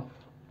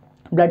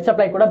ಬ್ಲಡ್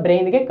ಸಪ್ಲೈ ಕೂಡ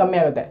ಬ್ರೈನ್ಗೆ ಕಮ್ಮಿ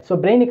ಆಗುತ್ತೆ. ಸೊ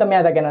ಬ್ರೈನಿಗೆ ಕಮ್ಮಿ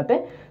ಆದಾಗ ಏನಾಗುತ್ತೆ,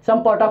 ಸಮ್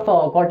ಪಾರ್ಟ್ ಆಫ್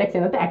ಕಾರ್ಟೆಕ್ಸ್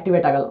ಏನಂತೆ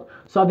ಆಕ್ಟಿವೇಟ್ ಆಗಲ್ಲ.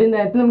 ಸೊ ಅದರಿಂದ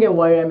ಏನಂತೆ ನಮಗೆ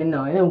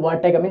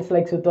ವರ್ಟೆಗ ಮೀನ್ಸ್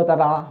ಲೈಕ್ ಸುತ್ತೋ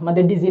ಥರ,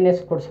 ಮತ್ತು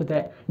ಡಿಸಿನೆಸ್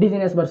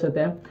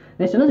ಬರ್ಸುತ್ತೆ.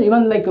 ನೆಕ್ಸ್ಟ್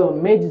ಇವನ್ ಲೈಕ್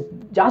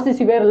ಜಾಸ್ತಿ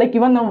ಸಿವಿಯರ್, ಲೈಕ್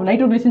ಇವನ್ ನಾವು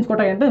ನೈಟ್ರೋಗ್ಲಿಸರಿನ್ಸ್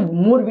ಕೊಟ್ಟಾಗ ಅಂತ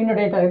 3 ವೀನೋ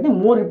ಡೇಟ್ ಆಗುತ್ತೆ,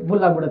 3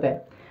 ಫುಲ್ ಆಗಿಬಿಡುತ್ತೆ.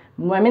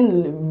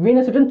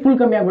 ವೀನಸ್ ರಿಟರ್ನ್ ಫುಲ್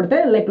ಕಮ್ಮಿ ಆಗಿಬಿಡುತ್ತೆ,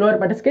 ಲೈಕ್ ಲೋವರ್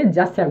ಪಾರ್ಟಸ್ಗೆ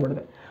ಜಾಸ್ತಿ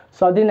ಆಗಿಬಿಡುತ್ತೆ.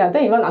 ಸೊ ಅದರಿಂದ ಅಂತ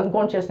ಇವನ್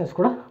ಅನ್ಕಾನ್ಷಿಯಸ್ನೆಸ್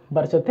ಕೂಡ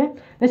ಬರ್ಸುತ್ತೆ.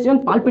 ನೆಕ್ಸ್ಟ್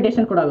ಇವನ್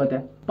ಪಾಲ್ಪಿಟೇಷನ್ ಕೂಡ ಆಗುತ್ತೆ.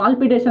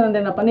 ಪಾಲ್ಪಿಟೇಷನ್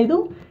ಅಂದ್ರೆ ಏನಪ್ಪ, ಇದು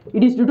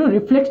it is due to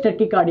reflex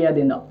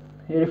ಟೆಕಿಕಾರ್ಡಿಯಾದಿಂದ.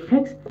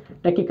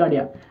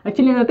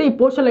 Actually ಏನಾಗುತ್ತೆ, ಈ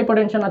ಪೋಸ್ಟಲ್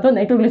ಹೈಪೋಟೆನ್ಷನ್ ಅಥವಾ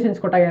ನೈಟ್ರೋಗ್ಲಿಸರಿನ್ಸ್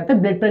ಕೊಟ್ಟಾಗ ಏನಂತೆ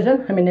ಬ್ಲಡ್ ಪ್ರೆಷರ್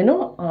ಏನು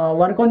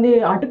ವರ್ಕ್ ಆನ್ ದಿ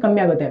ಹಾರ್ಟ್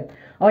ಕಮ್ಮಿ ಆಗುತ್ತೆ.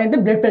 ಅವಾಗಂತೆ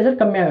ಬ್ಲಡ್ ಪ್ರೆಷರ್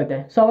ಕಮ್ಮಿ ಆಗುತ್ತೆ.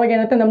 ಸೊ ಅವಾಗ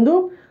ಏನಂತೆ ನಮ್ಮದು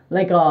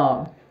ಲೈಕ್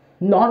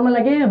ನಾರ್ಮಲ್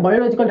ಆಗಿ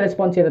ಬಯೋಲಾಜಿಕಲ್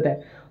ರೆಸ್ಪಾನ್ಸ್ ಇರುತ್ತೆ.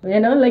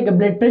 ಏನೋ ಲೈಕ್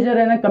ಬ್ಲಡ್ ಪ್ರೆಷರ್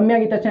ಏನೋ ಕಮ್ಮಿ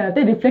ಆಗಿದ ತಕ್ಷಣ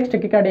ಏನಾಗುತ್ತೆ, ರಿಫ್ಲೆಕ್ಸ್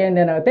ಟೆಕಿಕಾರ್ಡಿಯಿಂದ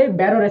ಏನಾಗುತ್ತೆ,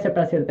 ಬ್ಯಾರೋ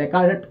ರೆಸೆಪ್ಟರ್ಸ್ ಇರುತ್ತೆ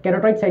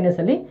ಕೆರೋಟಾಯ್ಡ್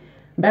ಸೈನಸಲ್ಲಿ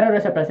ಬ್ಯಾರೋ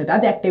ರೆಸೆಪ್ಟರ್ಸ್ ಇರುತ್ತೆ,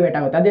 ಅದು ಆಕ್ಟಿವೇಟ್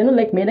ಆಗುತ್ತೆ. ಅದೇನು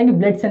ಲೈಕ್ ಮೇನಾಗಿ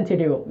blood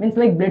sensitive means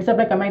like blood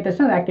supply ಕಮ್ಮಿ ಆಗಿದ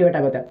ತಕ್ಷಣ ಅದು ಆಕ್ಟಿವೇಟ್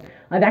ಆಗುತ್ತೆ.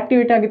 ಅದು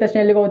ಆಕ್ಟಿವೇಟ್ ಆಗಿದ ತಕ್ಷಣ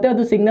ಎಲ್ಲಿಗೆ ಹೋಗುತ್ತೆ,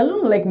 ಅದು ಸಿಗ್ನಲ್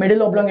ಲೈಕ್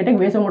ಮಿಡಲ್ ಒಬ್ಲಾಂಗೇಟಿಗೆ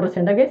ವೇಸೋಮೋಟರ್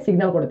ಸೆಂಟರ್ಗೆ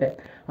ಸಿಗ್ನಲ್ ಕೊಡುತ್ತೆ.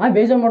 ಆ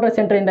ವೇಸೋಮೋಟರ್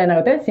ಸೆಂಟರಿಂದ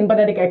ಏನಾಗುತ್ತೆ,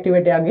 ಸಿಂಪಥೆಟಿಕ್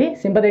ಆಕ್ಟಿವಿಟಿ ಆಗಿ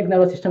ಸಿಂಪಥೆಟಿಕ್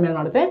ನರ್ವಸ್ ಸಿಸ್ಟಮ್ ಏನು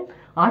ಮಾಡುತ್ತೆ,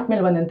 ಹಾರ್ಟ್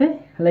ಮೇಲೆ ಬಂದಂತೆ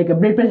ಲೈಕ್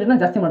ಬ್ಲಡ್ ಪ್ರೆಷರ್ನ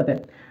ಜಾಸ್ತಿ ಮಾಡುತ್ತೆ.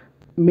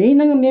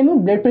 ಮೇಯ್ನಾಗಿ ನೇಮು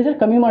ಬ್ಲಡ್ ಪ್ರೆಷರ್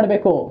ಕಮ್ಮಿ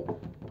ಮಾಡಬೇಕು.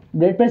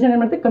 ಬ್ಲಡ್ ಪ್ರೆಷರ್ ಏನು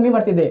ಮಾಡ್ತಿದೆ, ಕಮ್ಮಿ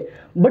ಮಾಡ್ತಿದೆ.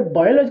 ಬಟ್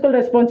ಬಯೋಲಾಜಿಕಲ್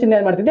ರೆಸ್ಪಾನ್ಸಿಂದ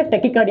ಏನು ಮಾಡ್ತಿದೆ,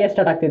 ಟೆಕಿಕಾರ್ಡಿಯಾ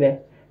ಸ್ಟಾರ್ಟ್ ಆಗ್ತಿದೆ.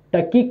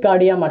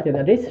 ಟೆಕಿಕಾರ್ಡಿಯಾ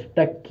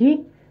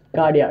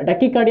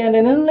ಅಂದ್ರೆ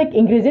like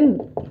increase in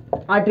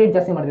heart rate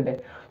ಜಾಸ್ತಿ ಮಾಡ್ತಿದೆ.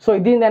 ಸೊ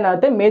ಇದರಿಂದ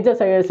ಏನಾಗುತ್ತೆ, major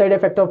side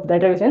effect of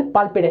nitroglycerine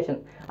palpitation.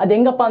 ಅದು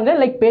ಹೆಂಗಪ್ಪ ಅಂದರೆ,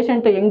 ಲೈಕ್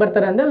ಪೇಷಂಟ್ ಹೆಂಗೆ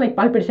ಬರ್ತಾರೆ ಅಂದರೆ, like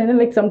palpitation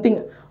like something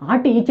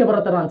heart ಈಚೆ ಬರೋ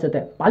ಥರ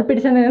ಅನ್ಸುತ್ತೆ.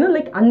 ಪಾಲ್ಪಿಟೇಷನ್ ಏನು,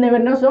 like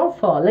ಅನ್ಅವೇರ್ನೆಸ್ of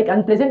like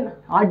unpleasant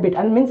heart beat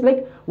means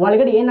like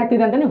ಒಳಗಡೆ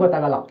ಏನಾಗ್ತಿದೆ ಅಂತಲೇ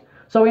ಗೊತ್ತಾಗಲ್ಲ.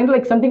 ಸೊ ಏನು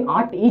ಲೈಕ್ ಸಮಥಿಂಗ್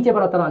ಹಾರ್ಟ್ ಈಚೆ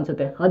ಬರೋ ಥರ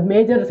ಅನ್ಸುತ್ತೆ. ಅದು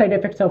ಮೇಜರ್ ಸೈಡ್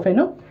ಎಫೆಕ್ಟ್ಸ್ ಆಫ್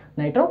ಏನು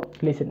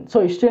ನೈಟ್ರೋಗ್ಲಿಸರಿನ್. ಸೊ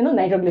ಇಷ್ಟೇನು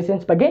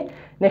ನೈಟ್ರೋಗ್ಲಿಸರಿನ್ಸ್ ಬಗ್ಗೆ.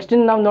 ನೆಕ್ಸ್ಟ್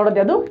ನಾವು ನೋಡೋದು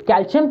ಯಾವುದು,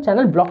 ಕ್ಯಾಲ್ಸಿಯಂ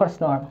ಚಾನಲ್ ಬ್ಲಾಕರ್ಸ್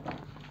ನೋಡೋಣ.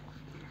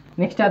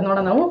 ನೆಕ್ಸ್ಟ್ ಅದು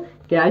ನೋಡೋಣ ನಾವು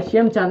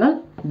calcium channel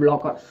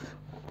blockers.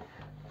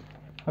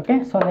 Okay,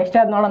 so next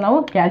ಅದು ನೋಡೋಣ ನಾವು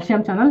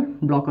calcium channel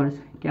blockers.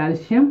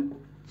 Calcium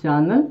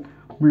channel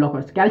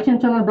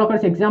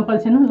blockers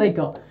examples ಏನು, ಲೈಕ್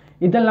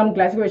ಇದ್ರಲ್ಲಿ ನಮ್ಮ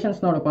classifications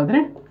ನೋಡೋಕ್ಕೋದ್ರೆ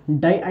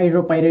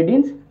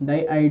ಡೈಹೈಡ್ರೋಪೈರಿಡಿನ್ಸ್,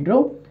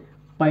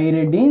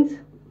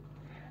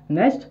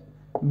 next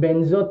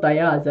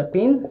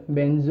ಬೆಂಜೋಥಯಾಜಪೈನ್ಸ್,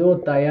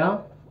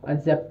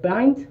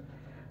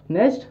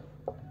 next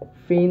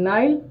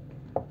phenyl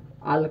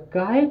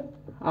alkyl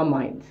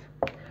amines.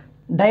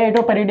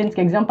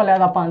 ಡೈಹೈಡ್ರೋಪೈರಿಡಿನ್ಸ್ಗೆ example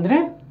ಯಾವುದಪ್ಪ ಅಂದರೆ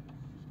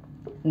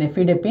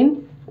ನೆಫಿಡೆಪಿನ್.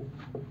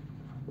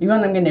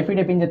 ಇವನ್ ನಮಗೆ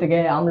ನೆಫಿಡೆಪಿನ್ ಜೊತೆಗೆ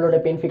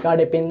ಆಮ್ಲೋಡೆಪಿನ್,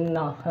 ಫಿಕಾಡೆಪಿನ್,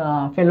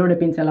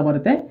 ಫೆಲೋಡೆಪಿನ್ಸ್ ಎಲ್ಲ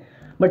ಬರುತ್ತೆ.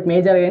 ಬಟ್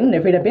ಮೇಜರ್ ಏನು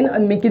ನೆಫಿಡೆಪಿನ್,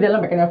 ಅದು ಮಿಕ್ಕಿದೆಲ್ಲ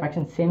mechanism of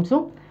action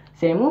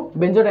same.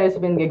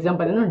 ಬೆಂಜೋಡೈಸಪಿನ್ಗೆ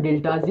example ಏನು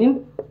ಡಿಲ್ಟಾಜಿಮ್.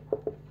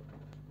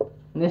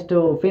 ನೆಕ್ಸ್ಟು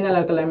ಫಿನೈಲ್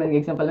ಆಲ್ಕೈಲ್ ಅಮೈನ್ಗೆ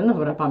ಎಕ್ಸಾಂಪಲ್ ಏನು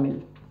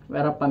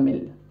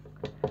ವೆರಪಮಿಲ್.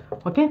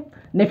 ಓಕೆ,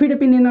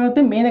 ನೆಫಿಡೆಪಿನ್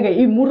ಏನಾಗುತ್ತೆ, ಮೇನಾಗಿ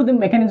ಈ 3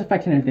 ಮೆಕಾನಿಸಮ್ ಆಫ್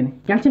ಆಕ್ಷನ್ ಹೇಳ್ತೀನಿ.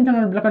 ಕ್ಯಾಲ್ಸಿಯಂ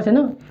ಚಾನಲ್ ಬ್ಲಾಕರ್ಸ್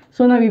ಏನು,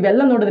 ಸೊ ನಾವು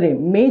ಇವೆಲ್ಲ ನೋಡಿದ್ರಿ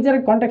ಮೇಜರ್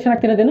ಕಾಂಟ್ರಾಕ್ಷನ್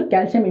ಆಗ್ತಿರೋದೇನು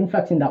ಕ್ಯಾಲ್ಸಿಯಂ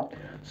ಇನ್ಫ್ಲಕ್ಸಿಂದ.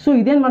 ಸೊ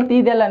ಇದೇನು ಮಾಡ್ತೀವಿ,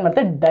 ಇದೆಲ್ಲ ಏನು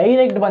ಮಾಡ್ತೆ,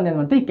 ಡೈರೆಕ್ಟ್ ಬಂದು ಏನು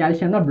ಮಾಡ್ತೀವಿ, ಈ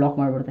ಕ್ಯಾಲ್ಸಿಯಮ್ನ ಬ್ಲಾಕ್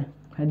ಮಾಡಿಬಿಡುತ್ತೆ.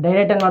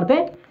 ಡೈರೆಕ್ಟ್ ಏನು ಮಾಡುತ್ತೆ,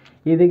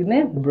 ಇದನ್ನೇ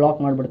ಬ್ಲಾಕ್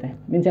ಮಾಡಿಬಿಡುತ್ತೆ.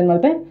 ಮೀನ್ಸ್ ಏನು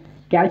ಮಾಡುತ್ತೆ,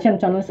 ಕ್ಯಾಲ್ಸಿಯಂ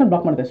ಚಾನಲ್ಸ್ನ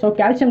ಬ್ಲಾಕ್ ಮಾಡುತ್ತೆ. ಸೊ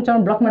ಕ್ಯಾಲ್ಸಿಯಂ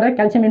ಚಾನಲ್ ಬ್ಲಾಕ್ ಮಾಡಿದ್ರೆ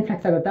ಕ್ಯಾಲ್ಸಿಯಂ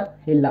ಇನ್ಫ್ಲಕ್ಸ್ ಆಗುತ್ತಾ?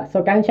 ಇಲ್ಲ. ಸೊ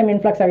ಕ್ಯಾಲ್ಸಿಯಂ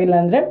ಇನ್ಫ್ಲಕ್ಸ್ ಆಗಿಲ್ಲ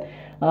ಅಂದರೆ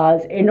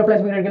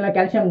ಎಂಡೋಪ್ಲಾಸ್ಮಿಕ್ ರೆಟಿಕ್ಯುಲಮ್ಗೆಲ್ಲ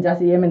ಕ್ಯಾಲ್ಸಿಯಂ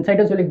ಜಾಸ್ತಿ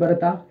ಸೈಟೋಸೋಲಿಗೆ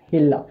ಬರುತ್ತಾ?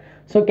 ಇಲ್ಲ.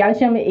 ಸೊ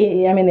ಕ್ಯಾಲ್ಸಿಯಂ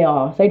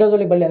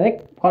ಸೈಟೋಸೋಲಿಗೆ ಬರಲಿ ಅಂದರೆ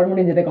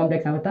ಕಾರ್ಬೋನಿನ್ ಜೊತೆ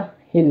ಕಾಂಪ್ಲೆಕ್ಸ್ ಆಗುತ್ತಾ?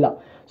 ಇಲ್ಲ.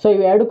 ಸೊ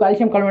ಇವೆರಡು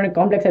ಕ್ಯಾಲ್ಸಿಯಂ ಕಾರ್ಬೋನೇಟ್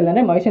ಕಾಂಪ್ಲೆಕ್ಸ್ ಇಲ್ಲ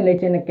ಅಂದರೆ myosin light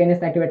chain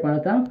kinase activate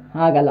ಮಾಡುತ್ತಾ?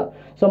 ಆಗಲ್ಲ.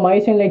 So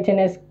myosin light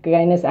ಚೈನೇಸ್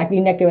kinase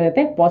inactive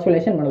ಆಗುತ್ತೆ,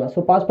 ಪಾಸ್ಫೋಲೇಷನ್ ಮಾಡಲ್ಲ.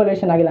 ಸೊ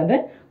ಪಾಸ್ಫೋಲೇಷನ್ ಆಗಿಲ್ಲ ಅಂದರೆ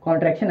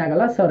ಕಾಂಟ್ರಾಕ್ಷನ್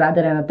ಆಗಲ್ಲ. ಸೊ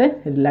ರಾದರ್ ಏನಾಗುತ್ತೆ?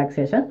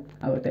 ರಿಲ್ಯಾಕ್ಸೇಷನ್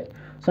ಆಗುತ್ತೆ.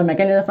 So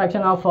mechanism of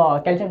action of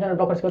calcium channel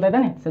blockers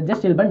ಗೊತ್ತಾಯ್ತಾನೆ? So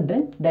just ಇಲ್ಲಿ ಬಂದರೆ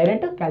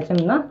ಡೈರೆಕ್ಟ್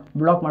ಕ್ಯಾಲ್ಸಿಯಂನ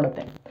ಬ್ಲಾಕ್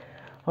ಮಾಡುತ್ತೆ.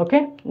 ಓಕೆ,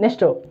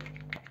 ನೆಕ್ಸ್ಟು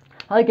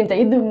ಅದಕ್ಕಿಂತ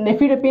ಇದು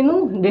ನೆಫಿಡೆಪಿನು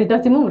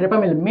ಡೆಲ್ಟಾಸಿಮು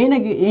ರೆಪಾಮಿಲ್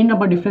ಮೇನಾಗಿ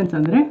ಏನಪ್ಪ ಡಿಫ್ರೆನ್ಸ್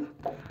ಅಂದರೆ,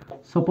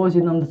 ಸಪೋಸ್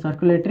ಇದು ನಮ್ಮದು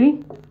ಸರ್ಕ್ಯುಲೇಟ್ರಿ,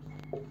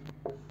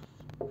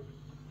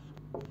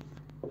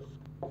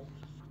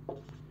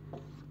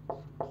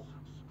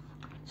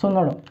 ಸೊ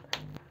ನೋಡು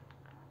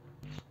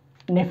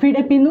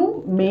ನೆಫಿಡೆಪಿನು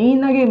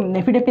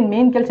ನೆಫಿಡೆಪಿನ್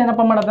ಮೇನ್ ಕೆಲಸ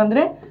ಏನಪ್ಪ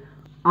ಮಾಡೋದಂದರೆ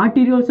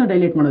ಆರ್ಟಿರಿಯೋಲ್ಸ್ನ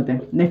ಡೈಲೇಟ್ ಮಾಡುತ್ತೆ.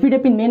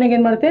 ನೆಫಿಡೆಪಿನ್ ಮೇನಾಗಿ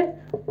ಏನು ಮಾಡುತ್ತೆ?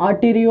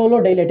 ಆರ್ಟಿರಿಯೋಲೋ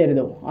ಡೈಲೇಟರ್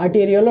ಇದು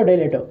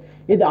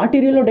ಇದು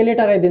ಆರ್ಟಿರಿಯೋಲೋ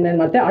ಡೈಲೇಟರ್ ಇದರಿಂದ ಏನು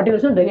ಮಾಡುತ್ತೆ?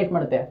 ಆರ್ಟಿರಿಯೋಲ್ಸ್ನ ಡೈಲೇಟ್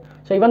ಮಾಡುತ್ತೆ.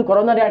 ಸೊ ಇವನ್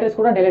ಕೊರೋನರಿ ಆರ್ಟರೀಸ್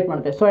ಕೂಡ ಡೈಲೇಟ್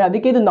ಮಾಡುತ್ತೆ. ಸೊ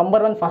ಅದಕ್ಕೆ ಇದು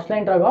number 1 first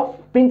line drug of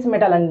prince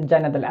metal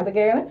ಅಂಜೈನಾದಲ್ಲಿ.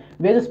 ಅದಕ್ಕೆ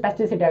ವೇಸೋ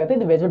ಸ್ಪ್ಯಾಸ್ಟಿಸಿಟಿ ಆಗುತ್ತೆ,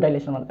 ಇದು ವೇಸೋ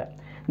ಡೈಲೇಷನ್ ಮಾಡುತ್ತೆ.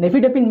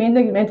 ನೆಫಿಡೆಪಿನ್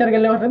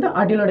ಮೇಜರ್ಗೆಲ್ಲ ವರ್ಕ್ ಆಗುತ್ತೆ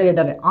ಆರ್ಟಿರಿಯೋಲೋ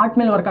ಡೈಲೇಟರ್, ಆರ್ಟ್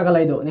ಮೇಲೆ ವರ್ಕ್ ಆಗಲ್ಲ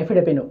ಇದು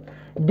ನೆಫಿಡೆಪಿನು.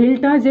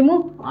 ಡೆಲ್ಟಾಜಿಮು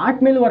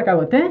ಆರ್ಟ್ ಮೇಲೆ ವರ್ಕ್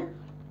ಆಗುತ್ತೆ,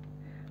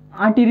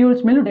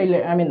 ಆರ್ಟಿರಿಯೋಲ್ಸ್ ಮೇಲೂ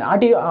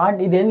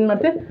ಇದೇನು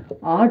ಮಾಡುತ್ತೆ?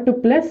 ಆರ್ಟ್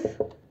ಪ್ಲಸ್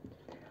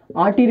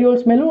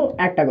ಆರ್ಟಿರಿಯೋಲ್ಸ್ ಮೇಲೂ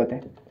ಆ್ಯಕ್ಟ್ ಆಗುತ್ತೆ.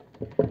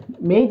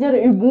 ಮೇಜರ್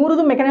ಈ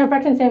ಮೂರದು mechanism of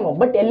action same,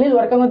 but ಎಲ್ಲೆಲ್ಲಿ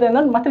ವರ್ಕ್ ಆಗುತ್ತೆ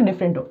ಅನ್ನೋದು ಮಾತ್ರ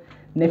ಡಿಫ್ರೆಂಟು.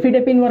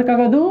 ನೆಫಿಡೆಪಿನ್ ವರ್ಕ್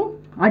ಆಗೋದು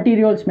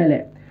ಆರ್ಟಿರಿಯೋಲ್ಸ್ ಮೇಲೆ,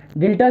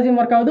 ಡೆಲ್ಟಾಜಿಮ್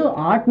ವರ್ಕ್ ಆಗೋದು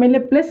ಆರ್ಟ್ ಮೇಲೆ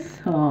ಪ್ಲಸ್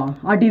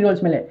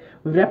ಆರ್ಟಿರಿಯೋಲ್ಸ್ ಮೇಲೆ,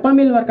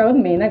 ರೆಪಾಮಿಲ್ ವರ್ಕ್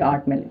ಆಗೋದು ಮೇಯ್ನಾಗಿ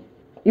ಆರ್ಟ್ ಮೇಲೆ.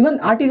 ಇವನ್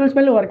ಆರ್ಟಿರಿಯೋಲ್ಸ್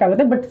ಮೇಲೆ ವರ್ಕ್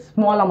ಆಗುತ್ತೆ ಬಟ್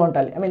ಸ್ಮಾಲ್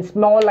ಅಮೌಂಟಲ್ಲಿ,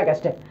 ಸ್ಮಾಲ್ ಆಗಿ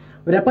ಅಷ್ಟೇ.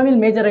 ರೆಪಾಮಿಲ್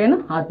ಮೇಜರ್ ಏನು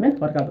ಆರ್ಟ್ ಮೇಲೆ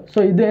ವರ್ಕ್ ಆಗೋದು.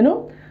 ಸೊ ಇದೇನು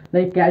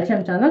ಲೈಕ್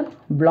ಕ್ಯಾಲ್ಸಿಯಂ ಚಾನಲ್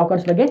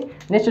ಬ್ಲಾಕರ್ಸ್ ಬಗ್ಗೆ.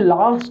 Next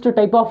last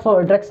type of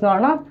drugs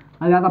ನೋಡೋಣ,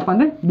 ಅದು ಯಾವುದಪ್ಪ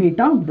ಅಂದರೆ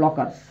beta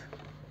blockers.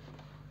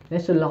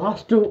 Next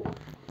last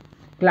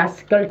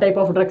classical type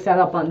of drugs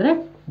ಯಾವುದಪ್ಪ ಅಂದರೆ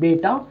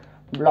ಬೀಟಾ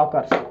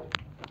ಬ್ಲಾಕರ್ಸ್.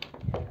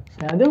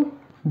 ಅದು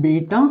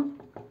beta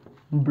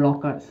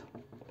blockers.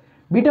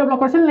 Beta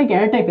ಬ್ಲಾಕರ್ಸಲ್ಲಿ like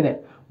 2 type ಇದೆ.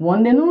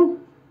 ಒಂದೇನು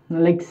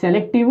ಲೈಕ್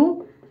ಸೆಲೆಕ್ಟಿವು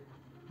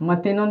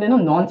ಮತ್ತು ಇನ್ನೊಂದೇನು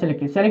ನಾನ್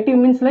ಸೆಲೆಕ್ಟಿವ್. ಸೆಲೆಕ್ಟಿವ್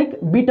ಮೀನ್ಸ್ ಲೈಕ್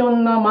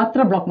ಬೀಟಾವನ್ನು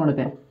ಮಾತ್ರ ಬ್ಲಾಕ್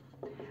ಮಾಡುತ್ತೆ.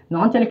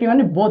 ನಾನ್ ಸೆಲೆಕ್ಟಿವ್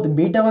ಅಂದರೆ ಬೋತ್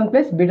ಬೀಟಾ 1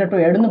 ಪ್ಲಸ್ ಬೀಟಾ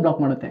 2 ಎರಡನ್ನೂ ಬ್ಲಾಕ್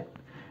ಮಾಡುತ್ತೆ.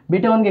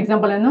 ಬೀಟಾ 1ಗೆ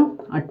ಎಕ್ಸಾಂಪಲ್ ಏನು?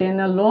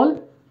 ಅಟೆನಲೋಲ್,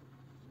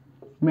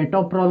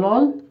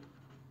 ಮೆಟೋಪ್ರೊಲೋಲ್,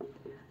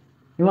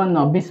 ಇವನ್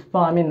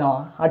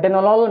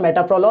ಅಟೆನೋಲಾಲ್,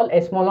 ಮೆಟಾಪ್ರೊಲಾಲ್,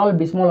 ಎಸ್ಮೋಲಾಲ್,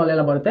 ಬಿಸ್ಮೋಲಾಲ್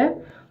ಎಲ್ಲ ಬರುತ್ತೆ.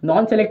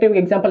 ನಾನ್ ಸೆಲೆಕ್ಟಿವ್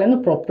ಎಕ್ಸಾಂಪಲ್ ಏನು?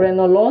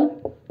 ಪ್ರೊಪ್ರೆನೋಲಾಲ್,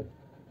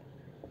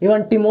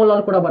 ಇವನ್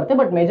ಟಿಮೋಲಾಲ್ ಕೂಡ ಬರುತ್ತೆ,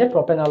 ಬಟ್ ಮೇಜರ್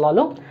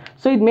ಪ್ರೊಪ್ರೆನೋಲಾಲು.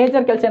 ಸೊ ಇದು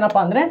ಮೇಜರ್ ಕೆಲಸ ಏನಪ್ಪ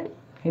ಅಂದರೆ,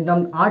 ಇದು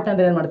ನಮ್ಮ ಆರ್ಟ್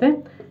ಅಂದರೆ ಏನು ಮಾಡುತ್ತೆ?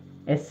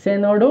 ಎಸ್ ಎ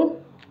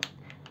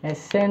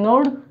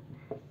ನೋಡ್,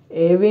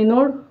 ಎ ವಿ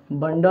ನೋಡ್,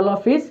 bundle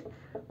of is,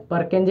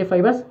 ಪರ್ಕೆಂಜಿ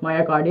fibres,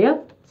 myocardial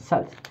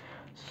cells.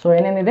 So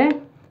ಏನೇನಿದೆ?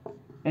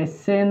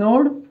 ಎಸ್ ಎ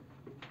ನೋಡ್,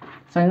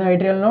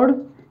 ಸೈನೋಹೈಡ್ರಿಯಲ್ ನೋಡ್,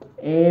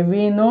 ಎ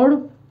ವಿ ನೋಡ್,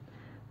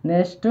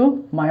 ನೆಕ್ಸ್ಟು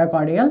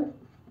ಮಯೋಕಾರ್ಡಿಯಲ್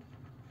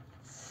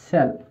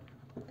ಸೆಲ್.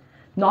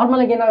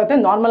 ನಾರ್ಮಲಾಗಿ ಏನಾಗುತ್ತೆ?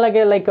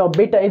 ನಾರ್ಮಲಾಗಿ ಲೈಕ್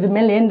ಬೀಟಾ ಇದ್ರ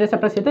ಮೇಲೆ ಏನು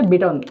ರೆಸೆಪ್ಟರ್ಸ್ ಇರುತ್ತೆ?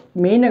 ಬೀಟಾ 1.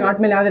 ಮೇಯ್ನಾಗಿ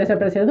ಆರ್ಟ್ ಮೇಲೆ ಯಾವ್ದು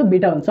ರೆಸೆಪ್ಟರ್ಸ್ ಇರೋದು?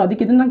 ಬೀಟಾ 1. ಸೊ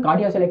ಅದಕ್ಕೆ ಇದನ್ನು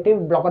ಕಾರ್ಡಿಯೋ ಸೆಲೆಕ್ಟಿವ್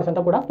ಬ್ಲಾಕರ್ಸ್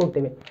ಅಂತ ಕೂಡ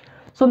ಹೋಗ್ತೀವಿ.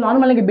 ಸೊ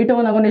ನಾರ್ಮಲಾಗಿ ಬೀಟಾ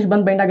 1 ಅಗೋನಿಸ್ಟ್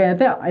ಬಂದು ಬೈಂಡ್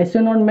ಆಗಿರುತ್ತೆ. ಎಸ್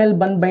ಎ ನೋಡ್ ಮೇಲೆ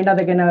ಬಂದು ಬೈಂಡ್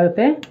ಆದಾಗ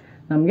ಏನಾಗುತ್ತೆ?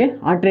 ನಮಗೆ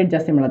ಆರ್ಟ್ ರೇಟ್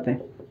ಜಾಸ್ತಿ ಮಾಡುತ್ತೆ.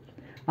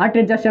 ಆರ್ಟ್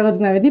ರೇಟ್ ಜಾಸ್ತಿ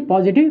ಆಗೋದಕ್ಕೆ ನಾವಿದ್ದು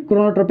ಪಾಸಿಟಿವ್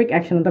ಕ್ರೋನೋಟ್ರೋಪಿಕ್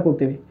ಆ್ಯಕ್ಷನ್ ಅಂತ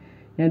ಹೋಗ್ತೀವಿ.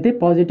 ಏನಂತೀವಿ?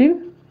 ಪಾಸಿಟಿವ್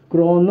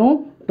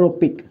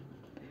ಕ್ರೋನೋಟ್ರೋಪಿಕ್.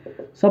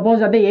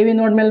 ಸಪೋಸ್ ಅದೇ ಎ ವಿ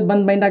ನೋಡ್ ಮೇಲೆ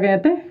ಬಂದು ಬೈಂಡ್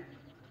ಆಗಿರುತ್ತೆ,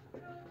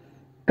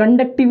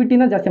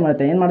 ಕಂಡಕ್ಟಿವಿಟಿನ ಜಾಸ್ತಿ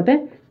ಮಾಡುತ್ತೆ. ಏನು ಮಾಡುತ್ತೆ?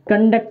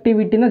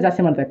 ಕಂಡಕ್ಟಿವಿಟಿನ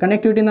ಜಾಸ್ತಿ ಮಾಡುತ್ತೆ.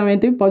 ಕನೆಕ್ಟಿವಿಟಿ ನಾವು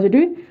ಹೇಳ್ತೀವಿ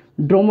ಪಾಸಿಟಿವ್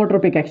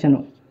ಡ್ರೋಮೋಟ್ರೋಪಿಕ್ ಆ್ಯಕ್ಷನು.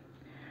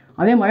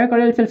 ಅದೇ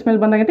ಮಯೋಕಾರ್ಡಿಯಲ್ ಸೆಲ್ಸ್ ಮೇಲೆ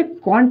ಬಂದಾಗೈತೆ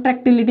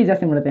ಕಾಂಟ್ರಾಕ್ಟಿಲಿಟಿ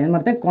ಜಾಸ್ತಿ ಮಾಡುತ್ತೆ. ಏನು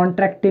ಮಾಡುತ್ತೆ?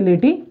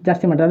 ಕಾಂಟ್ರಾಕ್ಟಿಲಿಟಿ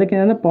ಜಾಸ್ತಿ ಮಾಡುತ್ತೆ. ಅದಕ್ಕೆ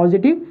ಏನಂದರೆ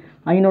ಪಾಸಿಟಿವ್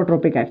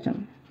ಐನೋಟ್ರೋಪಿಕ್ ಆ್ಯಕ್ಷನ್.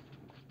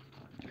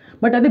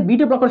 ಬಟ್ ಅದೇ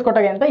ಬೀಟಾ ಬ್ಲಾಕರ್ಸ್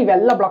ಕೊಟ್ಟಾಗ ಅಂತ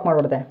ಇವೆಲ್ಲ ಬ್ಲಾಕ್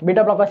ಮಾಡಿಬಿಡುತ್ತೆ.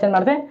 ಬೀಟಾ ಬ್ಲಾಕರ್ಸ್ ಏನು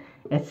ಮಾಡುತ್ತೆ?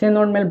 ಎಸ್ ಎ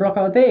ನೋಡ್ ಮೇಲೆ ಬ್ಲಾಕ್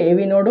ಆಗುತ್ತೆ, ಎ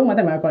ವಿ ನೋಡು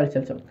ಮತ್ತು myocardial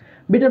cells.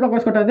 Beta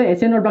blockers ಕೊಟ್ಟಾಗುತ್ತೆ,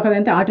 S A ನೋಡ್ ಬ್ಲಾಕ್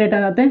ಆಗುತ್ತೆ, ಆರ್ಟ್ ರೇಟ್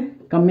ಆಗುತ್ತೆ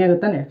ಕಮ್ಮಿ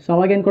ಆಗುತ್ತಾನೆ. ಸೊ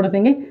ಅವಾಗ ಏನು ಕೊಡುತ್ತೆ?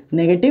 ಹಿಂಗೆ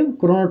ನೆಗೆಟಿವ್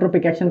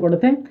ಕ್ರೋನೋಟ್ರೋಪಿಕ್ ಆ್ಯಕ್ಷನ್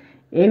ಕೊಡುತ್ತೆ.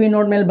 ಎ ವಿ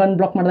ನೋಡ್ ಮೇಲೆ ಬಂದು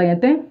ಬ್ಲಾಕ್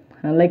ಮಾಡಿದಾಗಂತೆ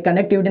ಲೈಕ್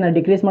ಕನೆಕ್ಟಿವಿಟಿನ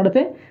ಡಿಕ್ರೀಸ್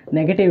ಮಾಡುತ್ತೆ,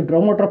 ನೆಗೆಟಿವ್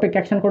ಡ್ರೋಮೋಟ್ರೋಪಿಕ್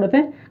ಆ್ಯಕ್ಷನ್ ಕೊಡುತ್ತೆ.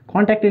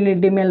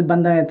 ಕಾಂಟ್ರಾಕ್ಟಿಲಿಟಿ ಮೇಲೆ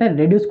ಬಂದಾಗತ್ತೆ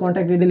ರೆಡ್ಯೂಸ್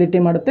ಕಾಂಟ್ರಾಕ್ಟಿಲಿಟಿ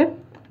ಮಾಡುತ್ತೆ,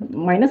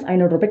 ಮೈನಸ್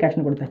ಐನೋಟ್ರೋಪಿಕ್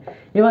ಆ್ಯಕ್ಷನ್ ಕೊಡುತ್ತೆ.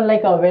 ಇವನ್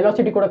ಲೈಕ್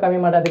ವೆಲಾಸಿಟಿ ಕೂಡ ಕಮ್ಮಿ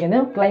ಮಾಡೋದಕ್ಕೆ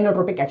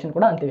ಕ್ಲೈನೋಟ್ರೋಪಿಕ್ ಆ್ಯಕ್ಷನ್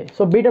ಕೂಡ ಅಂತೀವಿ.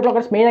 ಸೊ ಬೀಟಾ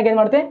ಬ್ಲಾಕರ್ಸ್ ಮೇಯ್ನಾಗಿ ಏನು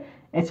ಮಾಡುತ್ತೆ?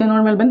 ಎಸ್ ಎ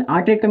ನೋಡ್ ಮೇಲೆ ಬಂದು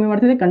ಆರ್ಟ್ ರೇಟ್ ಕಮ್ಮಿ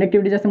ಮಾಡ್ತಿದೆ,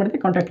 ಕಂಡಕ್ಟಿವಿಟಿ ಜಾಸ್ತಿ ಮಾಡುತ್ತೆ,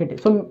 ಕಾಂಟ್ರಾಕ್ಟಿಲಿಟಿ.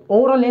 ಸೊ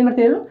ಓವರಾಲ್ ಏನು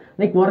ಮಾಡ್ತಿದೆ?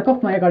 ಲೈಕ್ ವರ್ಕ್ ಆಫ್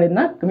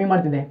ಮಯೋಕಾರ್ಡಿಯಲ್ನ ಕಮ್ಮಿ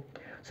ಮಾಡ್ತಿದೆ.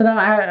 ಸೊ ನಾವು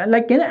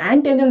ಲೈಕ್ ಏನು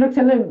ಆ್ಯಂಟಿ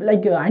ಡ್ರಗ್ಸ್ ಎಲ್ಲ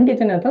ಲೈಕ್ ಆ್ಯಂಟಿ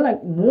ಅಂತ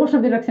like most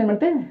of the drugs ಏನು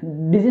ಮಾಡುತ್ತೆ?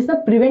 ಡಿಸೀಸ್ನ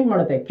ಪ್ರಿವೆಂಟ್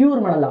ಮಾಡುತ್ತೆ,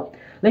 ಕ್ಯೂರ್ ಮಾಡಲ್ಲ.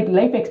 ಲೈಕ್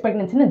ಲೈಫ್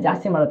ಎಕ್ಸ್ಪೆಕ್ಟೆನ್ಸಿನ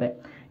ಜಾಸ್ತಿ ಮಾಡುತ್ತೆ.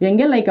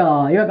 ಹೆಂಗೆ ಲೈಕ್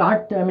ಇವಾಗ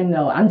ಆರ್ಟ್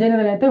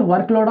ಅಂಜೈನಾದಲ್ಲಿ ಐತೆ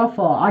ವರ್ಕ್ ಲೋಡ್ ಆಫ್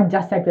ಆರ್ಟ್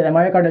ಜಾಸ್ತಿ ಆಗ್ತಿದೆ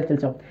ಮಯೋಕಾರ್ಡಿಯಲ್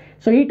ಸೆಲ್ಸು.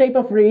 ಸೊ ಈ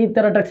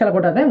ಥರ ಡ್ರಗ್ಸ್ ಎಲ್ಲ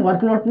ಕೊಟ್ಟರೆ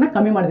ವರ್ಕ್ ಲೋಡ್ನ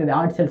ಕಮ್ಮಿ ಮಾಡ್ತಿದೆ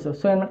ಆರ್ಟ್ ಸೆಲ್ಸು.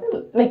 ಸೊ ಏನು ಮಾಡುತ್ತೆ?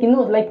 ಲೈಕ್ ಇನ್ನೂ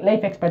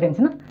ಲೈಫ್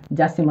ಎಕ್ಸ್ಪೆಕ್ಟೆನ್ಸಿನ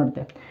ಜಾಸ್ತಿ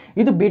ಮಾಡುತ್ತೆ.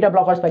 ಇದು ಬೀಟಾ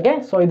ಬ್ಲಾಕರ್ಸ್ ಬಗ್ಗೆ.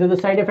 ಸೊ ಇದು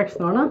ಸೈಡ್ ಎಫೆಕ್ಟ್ಸ್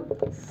ನೋಡೋಣ.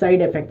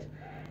 ಸೈಡ್ ಎಫೆಕ್ಟ್ಸ್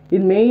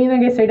ಇದು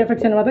ಮೇಯ್ನಾಗಿ ಸೈಡ್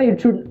ಎಫೆಕ್ಟ್ಸ್ ಏನು ಮಾಡ್ತಾರೆ? It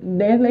should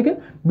like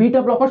beta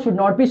blocker should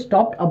not be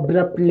stopped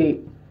ಅಬ್ರಪ್ಟ್ಲಿ.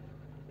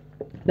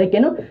 Like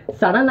ಏನು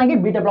ಸಡನ್ನಾಗಿ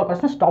ಬೀಟಾ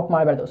ಬ್ಲಾಕರ್ಸ್ನ ಸ್ಟಾಪ್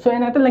ಮಾಡಬಾರ್ದು. ಸೊ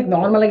ಏನಾಗುತ್ತೆ? ಲೈಕ್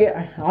ನಾರ್ಮಲಾಗಿ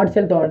ಆರ್ಟ್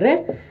ಸೆಲ್ ತೊಗೊಂಡ್ರೆ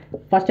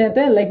ಫಸ್ಟ್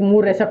ಏನಾಗುತ್ತೆ? ಲೈಕ್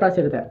 3 ರೆಸೆಪ್ಟರ್ಸ್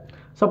ಇರುತ್ತೆ.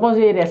 ಸಪೋಸ್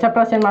ಈ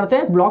ರೆಸೆಪ್ಟರ್ಸ್ ಏನು ಮಾಡುತ್ತೆ?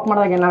 ಬ್ಲಾಕ್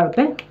ಮಾಡಿದಾಗ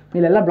ಏನಾಗುತ್ತೆ?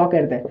 ಇಲ್ಲೆಲ್ಲ ಬ್ಲಾಕ್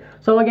ಇರುತ್ತೆ.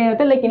 ಸೊ ಅವಾಗ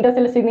ಏನಾಗುತ್ತೆ ಲೈಕ್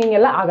ಇಂಟರ್ಸೆಲ್ಯುಲರ್ ಸಿಗ್ನಲಿಂಗ್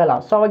ಎಲ್ಲ ಆಗಲ್ಲ.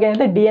 ಸೊ ಅವಾಗ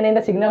ಏನಾಗುತ್ತೆ DNA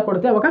ಇಂದ ಸಿಗ್ನಲ್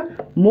ಕೊಡುತ್ತೆ, ಅವಾಗ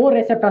ಮೋರ್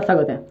ರೆಸೆಪ್ಟರ್ಸ್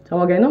ಆಗುತ್ತೆ. ಸೊ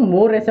ಅವಾಗ ಏನು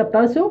ಮೋರ್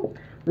ರೆಸೆಪ್ಟರ್ಸು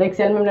ಲೈಕ್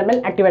ಸೆಲ್ ಮೆಂಬ್ರೇನ್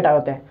ಮೇಲೆ ಆಕ್ಟಿವೇಟ್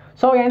ಆಗುತ್ತೆ.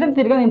 ಸೊ ಅವಾಗ ಏನಂತ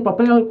ತಿರ್ಗಾ ನೀನು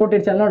ಪ್ರೊಪೆಲ್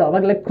ಕೊಟ್ಟಿರ್ತಾರೆ ನೋಡು,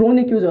 ಅವಾಗ like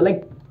chronic use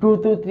like 2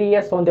 to 3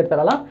 years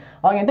ತೊಗೊಂತಿರ್ತಾರಲ್ಲ,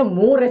 ಅವಾಗ ಏನಂತ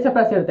ಮೋರ್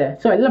ರೆಸೆಪ್ಟರ್ಸ್ ಇರುತ್ತೆ.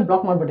 ಸೊ ಎಲ್ಲ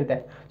ಬ್ಲಾಕ್ ಮಾಡಿಬಿಟ್ಟಿರುತ್ತೆ.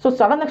 ಸೊ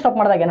ಸಡನ್ನಾಗಿ ಸ್ಟಾಪ್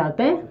ಮಾಡಿದಾಗ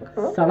ಏನಾಗುತ್ತೆ,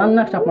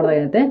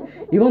 ಏನಾಗುತ್ತೆ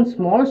ಇವನ್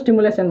ಸ್ಮಾಲ್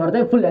ಸ್ಟಿಮ್ಯುಲೇಷನ್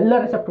ಮಾಡುತ್ತೆ, ಫುಲ್ ಎಲ್ಲ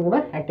ರೆಸೆಪ್ಟರ್ ಕೂಡ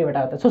ಆಕ್ಟಿವೇಟ್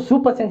ಆಗುತ್ತೆ. ಸೊ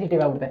ಸೂಪರ್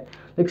ಸೆನ್ಸಿಟಿವ್ ಆಗುತ್ತೆ.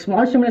 ಲೈಕ್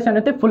ಸ್ಮಾಲ್ ಸ್ಟಿಮ್ಯುಲೇಷನ್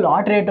ಆಗುತ್ತೆ, ಫುಲ್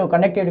ಹಾರ್ಟ್ ರೇಟು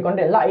ಕನೆಕ್ಟ್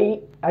ಇಟ್ಕೊಂಡ್ರೆ ಎಲ್ಲ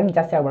ಆಗಿ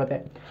ಜಾಸ್ತಿ ಆಗ್ಬಿಡುತ್ತೆ.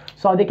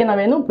 ಸೊ ಅದಕ್ಕೆ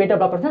ನಾವೇನು beta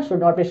ಬ್ಲಾಕರ್ಸ್ನ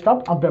should not be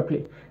stop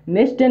ಅಬ್ರಪ್ಟ್ಲಿ.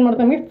 Next ಏನು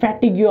ಮಾಡ್ತಾರೆ ನಮಗೆ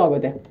ಫ್ಯಾಟಿಗ್ಯೂ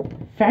ಆಗುತ್ತೆ.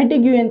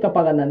 ಫ್ಯಾಟಿಗ್ಯೂ ಏನು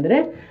ಕಪ್ಪಾಗಂದ್ರೆ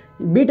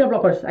beta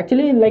blockers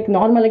actually like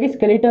normal ಆಗಿ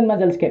ಸ್ಕೆಲಿಟನ್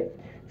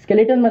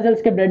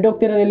ಮಸಲ್ಸ್ಗೆ ಬ್ಲಡ್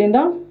ಹೋಗ್ತಿರೋದು ಇಲ್ಲಿಂದ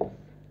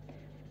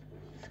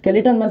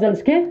ಸ್ಕೆಲಿಟನ್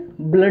ಮಸಲ್ಸ್ಗೆ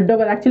ಬ್ಲಡ್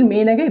ಹೋಗೋದು ಆ್ಯಕ್ಚುಲಿ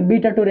ಮೇಯ್ನಾಗಿ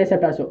ಬೀಟಾ 2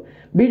 ರೆಸೆಪ್ಟರ್ಸು.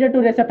 ಬೀಟಾ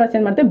 2 ರೆಸೆಪ್ಟರ್ಸ್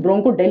ಏನು ಮಾಡುತ್ತೆ,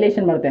 ಬ್ರೋಂಕೋ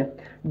ಡೈಲೇಷನ್ ಮಾಡುತ್ತೆ.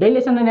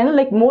 ಡೈಲೇಷನ್ ಏನು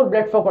ಲೈಕ್ ಮೋರ್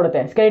ಬ್ಲಡ್ ಫ್ಲೋ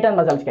ಕೊಡುತ್ತೆ ಸ್ಕೆಲಿಟನ್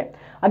ಮಸಲ್ಸ್ಗೆ.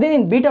 ಅದೇ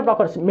ನೀನು ಬೀಟಾ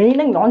ಬ್ಲಾಕರ್ಸ್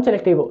ಮೇಯ್ನಾಗಿ ನಾನ್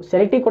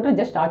ಸೆಲೆಕ್ಟಿವ್ ಕೊಟ್ಟರೆ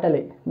ಜಸ್ಟ್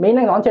ಆರ್ಟಲ್ಲಿ,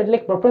 ಮೇಯ್ನಾಗಿ ನಾನ್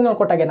ಸೆಲೆಕ್ಟಿವ್ ಪ್ರೊಪೆನಲ್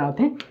ಕೊಟ್ಟಾಗ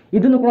ಏನಾಗುತ್ತೆ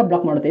ಇದನ್ನು ಕೂಡ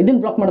ಬ್ಲಾಕ್ ಮಾಡುತ್ತೆ.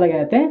 ಇದನ್ನು ಬ್ಲಾಕ್ ಮಾಡಿದಾಗ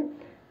ಏನಾಗುತ್ತೆ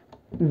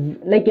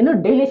ಲೈಕ್ ಏನು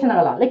ಡೈಲೇಷನ್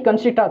ಆಗಲ್ಲ, ಲೈಕ್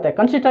ಕನ್ಸ್ಟ್ರಿಕ್ಟ್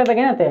ಆದಾಗ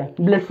ಏನಾಗುತ್ತೆ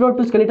blood flow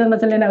to skeleton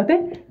muscle ಏನಾಗುತ್ತೆ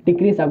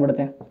ಡಿಕ್ರೀಸ್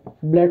ಆಗಿಬಿಡುತ್ತೆ.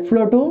 Blood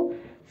flow to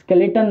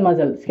skeleton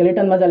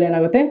muscle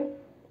ಏನಾಗುತ್ತೆ,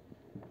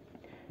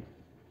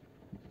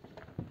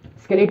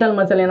 ಸ್ಕೆಲಿಟಲ್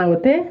ಮಸಲ್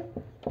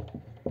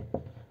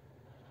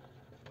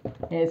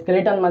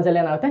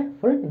ಏನಾಗುತ್ತೆ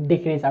ಫುಲ್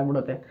ಡಿಕ್ರೀಸ್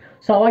ಆಗಿಬಿಡುತ್ತೆ.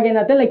 ಸೊ ಅವಾಗ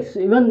ಏನಾಗುತ್ತೆ like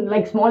even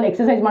like small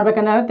exercise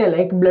ಮಾಡ್ಬೇಕಂದ್ರೆ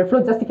ಲೈಕ್ ಬ್ಲಡ್ ಫ್ಲೋ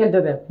ಜಾಸ್ತಿ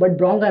ಕೇಳ್ತದೆ, but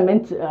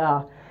means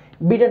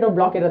beta 2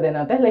 block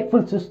ಇರೋದೇನಾಗುತ್ತೆ like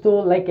full ಸುಸ್ತು,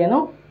 ಲೈಕ್ ಏನು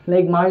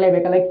ಲೈಕ್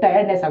ಮಾಡಲೇಬೇಕಾ ಲೈಕ್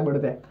ಟಯರ್ಡ್ನೆಸ್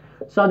ಆಗಿಬಿಡುತ್ತೆ.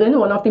 ಸೊ ಅದೇನು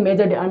one of the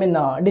major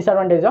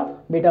disadvantage of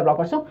beta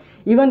ಬ್ಲಾಕರ್ಸು.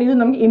 ಇವನ್ ಇದು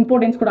ನಮಗೆ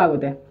ಇಂಪಾರ್ಟೆನ್ಸ್ ಕೂಡ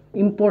ಆಗುತ್ತೆ.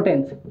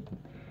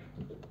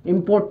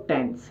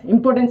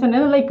 ಇಂಪಾರ್ಟೆನ್ಸ್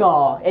ಅನ್ನೋದು ಲೈಕ್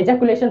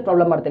ಎಜಾಕ್ಯುಲೇಷನ್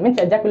ಪ್ರಾಬ್ಲಮ್ ಮಾಡುತ್ತೆ, ಮೀನ್ಸ್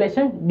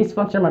ಎಜಾಕ್ಯುಲೇಷನ್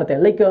ಡಿಸ್ಫಂಕ್ಷನ್ ಮಾಡುತ್ತೆ.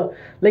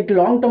 Like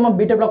long term of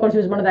beta blockers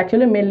use ಮಾಡೋದು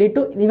actually mail lead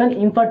to even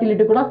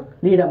infertility ಕೂಡ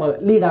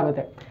ಲೀಡ್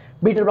ಆಗುತ್ತೆ.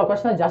 ಬೀಟಾ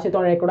ಬ್ಲಾಕರ್ಸ್ನ ಜಾಸ್ತಿ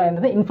ತೊಗೊಂಡ್ರೆ ಕೂಡ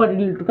ಏನಂದರೆ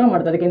ಇನ್ಫರ್ಟಿಲಿಟಿ ಕೂಡ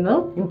ಮಾಡ್ತಾರೆ. ಅದಕ್ಕೆ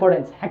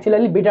ಇಂಪಾರ್ಟೆನ್ಸ್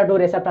ಆ್ಯಕ್ಚುಲಿ ಬೀಟಾ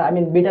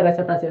 2 ಬೀಟಾ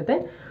ರೆಸೆಪ್ಟರ್ಸ್ ಇರುತ್ತೆ.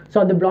 ಸೊ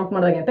ಅದು ಬ್ಲಾಕ್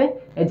ಮಾಡಿದಾಗ ಏನಂತೆ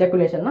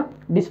ಎಜಾಕ್ಯುಲೇಷನ್ನ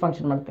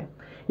ಡಿಸ್ಫಂಕ್ಷನ್ ಮಾಡುತ್ತೆ.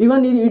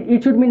 ಇವನ್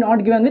it should be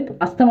not given with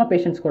asthma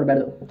patients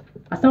ಕೊಡಬಾರ್ದು.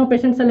 ಅಸ್ತಮಾ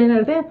ಪೇಷಂಟ್ಸಲ್ಲಿ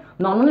ಏನಿರುತ್ತೆ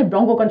ನಾರ್ಮಲಿ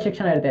ಬ್ರಾಂಕೋ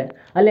ಕನ್ಸ್ಟ್ರಿಕ್ಷನ್ ಇರುತ್ತೆ,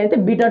 ಅಲ್ಲಿ ಏನಂತೆ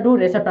ಬೀಟಾ 2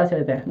 ರೆಸೆಪ್ಟರ್ಸ್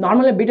ಇರುತ್ತೆ.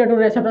 ನಾರ್ಮಲಿ ಬೀಟಾ 2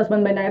 ರೆಸೆಪ್ಟರ್ಸ್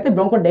ಬಂದ ಏನಾಗುತ್ತೆ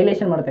ಬ್ರಾಂಕೋ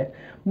ಡೈಲೇಷನ್ ಮಾಡುತ್ತೆ.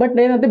 ಬಟ್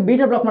ಏನಂತೆ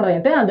ಬೀಟಾ ಬ್ಲಾಕ್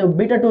ಮಾಡೋದಂತೆ ಅದು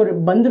ಬೀಟಾ 2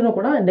 ಬಂದ್ರೂ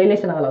ಕೂಡ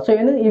ಡೈಲೇಷನ್ ಆಗಲ್ಲ. ಸೊ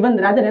ಏನು ಇವನ್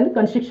ರಾದರ್ ಏನು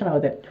ಕನ್ಸ್ಟ್ರಿಕ್ಷನ್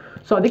ಆಗುತ್ತೆ.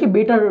 ಸೊ ಅದಕ್ಕೆ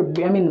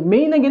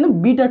ಮೇಯ್ನಾಗಿ ಏನು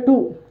ಬೀಟಾ 2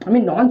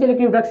 ನಾನ್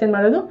ಸೆಲೆಕ್ಟಿವ್ ಡ್ರಗ್ಸ್ ಏನು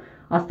ಮಾಡೋದು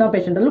ಅಸ್ತಮಾ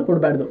ಪೇಷಂಟಲ್ಲೂ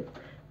ಕೊಡಬಾರ್ದು.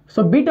 ಸೊ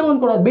ಬೀಟಾ 1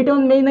 ಕೊಡೋದು, ಬೀಟಾ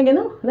 1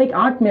 ಮೇಯ್ನಾಗೇನು ಲೈಕ್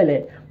ಆರ್ಟ್ ಮೇಲೆ,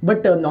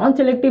 ಬಟ್ ನಾನ್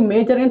ಸೆಲೆಕ್ಟಿವ್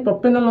ಮೇಜರ್ ಏನು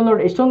ಪ್ರೊಪೆನಲ್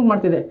ನೋಡಿ ಎಷ್ಟೊಂದು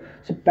ಮಾಡ್ತಿದೆ.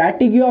 ಸೊ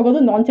ಫ್ಯಾಟಿಗ್ಯೂ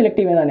ಆಗೋದು ನಾನ್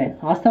ಸೆಲೆಕ್ಟಿವ್ ಏನಾನೆ,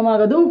 ಆಸ್ತಮಾ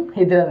ಆಗೋದು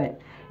ಇದ್ರಾನೆ.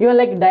 ಇವನ್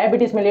ಲೈಕ್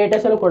ಡಯಾಬಿಟಿಸ್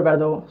ಮೆಲಿಯೇಟರ್ಸಲ್ಲೂ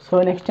ಕೊಡಬಾರ್ದು.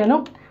 ಸೊ ನೆಕ್ಸ್ಟ್ ಏನು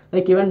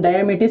like even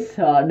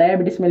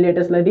diabetes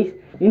ಮೆಲಿಯೇಟರ್ಸ್ like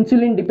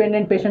insulin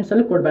dependent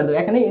ಪೇಷಂಟ್ಸಲ್ಲೂ ಕೊಡಬಾರ್ದು.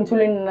 ಯಾಕಂದರೆ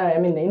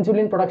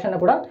ಇನ್ಸುಲಿನ್ ಪ್ರೊಡಕ್ಷನ್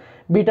ಕೂಡ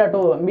ಬೀಟಾ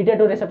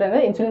 2 ರೆಸೆಪ್ಟರ್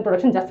ಅಂದರೆ ಇನ್ಸುಲಿನ್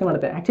ಪ್ರೊಡಕ್ಷನ್ ಜಾಸ್ತಿ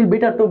ಮಾಡುತ್ತೆ. ಆ್ಯಕ್ಚುಲಿ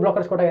ಬೀಟಾ 2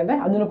 ಬ್ಲಾಕರ್ಸ್ ಕೊಟ್ಟಾಗಂದರೆ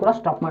ಅದನ್ನು ಕೂಡ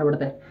ಸ್ಟಾಪ್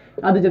ಮಾಡಿಬಿಡುತ್ತೆ.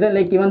 ಅದ್ರ ಜೊತೆ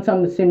like even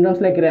some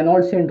syndromes like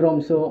Renault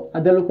ಸಿಂಡ್ರೋಮ್ಸು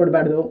ಅದರಲ್ಲೂ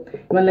ಕೊಡಬಾರ್ದು.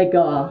 ಇವನ್ ಲೈಕ್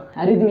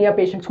ಅರಿಥ್ಮಿಯಾ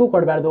ಪೇಷಂಟ್ಸ್ಗೂ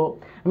ಕೊಡಬಾರ್ದು.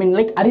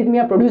 ಲೈಕ್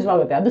ಅರಿಥ್ಮಿಯಾ ಪ್ರೊಡ್ಯೂಸ್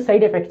ಆಗುತ್ತೆ, ಅದು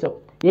ಸೈಡ್ ಎಫೆಕ್ಟ್ಸು.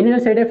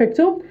 ಏನೇನು ಸೈಡ್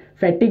ಎಫೆಕ್ಟ್ಸು,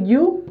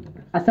 ಫ್ಯಾಟಿಗ್ಯೂ,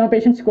 ಅಸ್ತಮಾ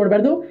ಪೇಷಂಟ್ಸ್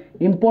ಕೊಡಬಾರ್ದು,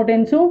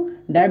 ಇಂಪಾರ್ಟೆನ್ಸು,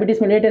 ಡಯಾಬಿಟಿಸ್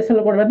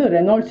ಮೆಲಿಯೇಟರ್ಸಲ್ಲೂ ಕೊಡಬಾರ್ದು,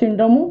 Renault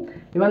syndrome,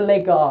 even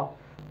like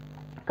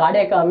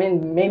cardiac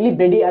mainly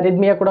ಬ್ರೆಡಿ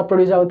ಅರಿಥ್ಮಿಯಾ ಕೂಡ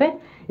ಪ್ರೊಡ್ಯೂಸ್ ಆಗುತ್ತೆ.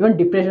 ಇವನ್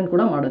ಡಿಪ್ರೆಷನ್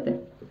ಕೂಡ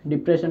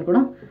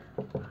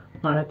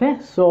ಮಾಡುತ್ತೆ.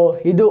 ಸೊ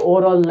ಇದು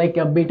over all like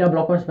beta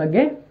blockers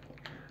ಬಗ್ಗೆ.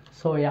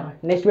 ಸೊ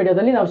ನೆಕ್ಸ್ಟ್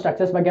ವಿಡಿಯೋದಲ್ಲಿ ನಾವು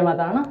ಸ್ಟ್ರಕ್ಚರ್ಸ್ ಬಗ್ಗೆ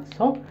ಮಾತಾಡೋಣ.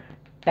 So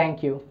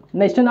thank you.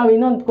 ನೆಕ್ಸ್ಟ್ ನಾವು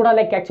ಇನ್ನೊಂದು ಕೂಡ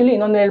ಲೈಕ್ ಆ್ಯಕ್ಚುಲಿ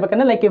ಇನ್ನೊಂದು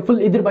ಹೇಳ್ಬೇಕಂದ್ರೆ ಲೈಕ್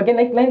ಫುಲ್ ಇದ್ರ ಬಗ್ಗೆ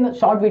ಲೈಕ್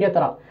ಶಾರ್ಟ್ ವೀಡಿಯೋ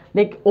ಥರ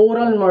ಲೈಕ್ ಓವರ್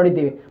ಆಲ್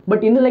ನೋಡಿದ್ದೀವಿ.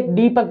 ಬಟ್ ಇನ್ನು ಲೈಕ್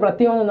ಡೀಪಾಗಿ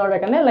ಪ್ರತಿಯೊಂದು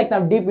ನೋಡ್ಬೇಕಂದ್ರೆ ಲೈಕ್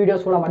ನಾವು ಡೀಪ್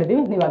ವೀಡಿಯೋಸ್ ಕೂಡ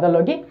ಮಾಡಿದ್ದೀವಿ. ನೀವು ಅದರಲ್ಲಿ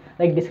ಹೋಗಿ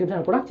ಲೈಕ್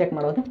ಡಿಸ್ಕ್ರಿಪ್ಷನ್ ಕೂಡ ಚೆಕ್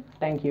ಮಾಡೋದು.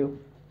 Thank you.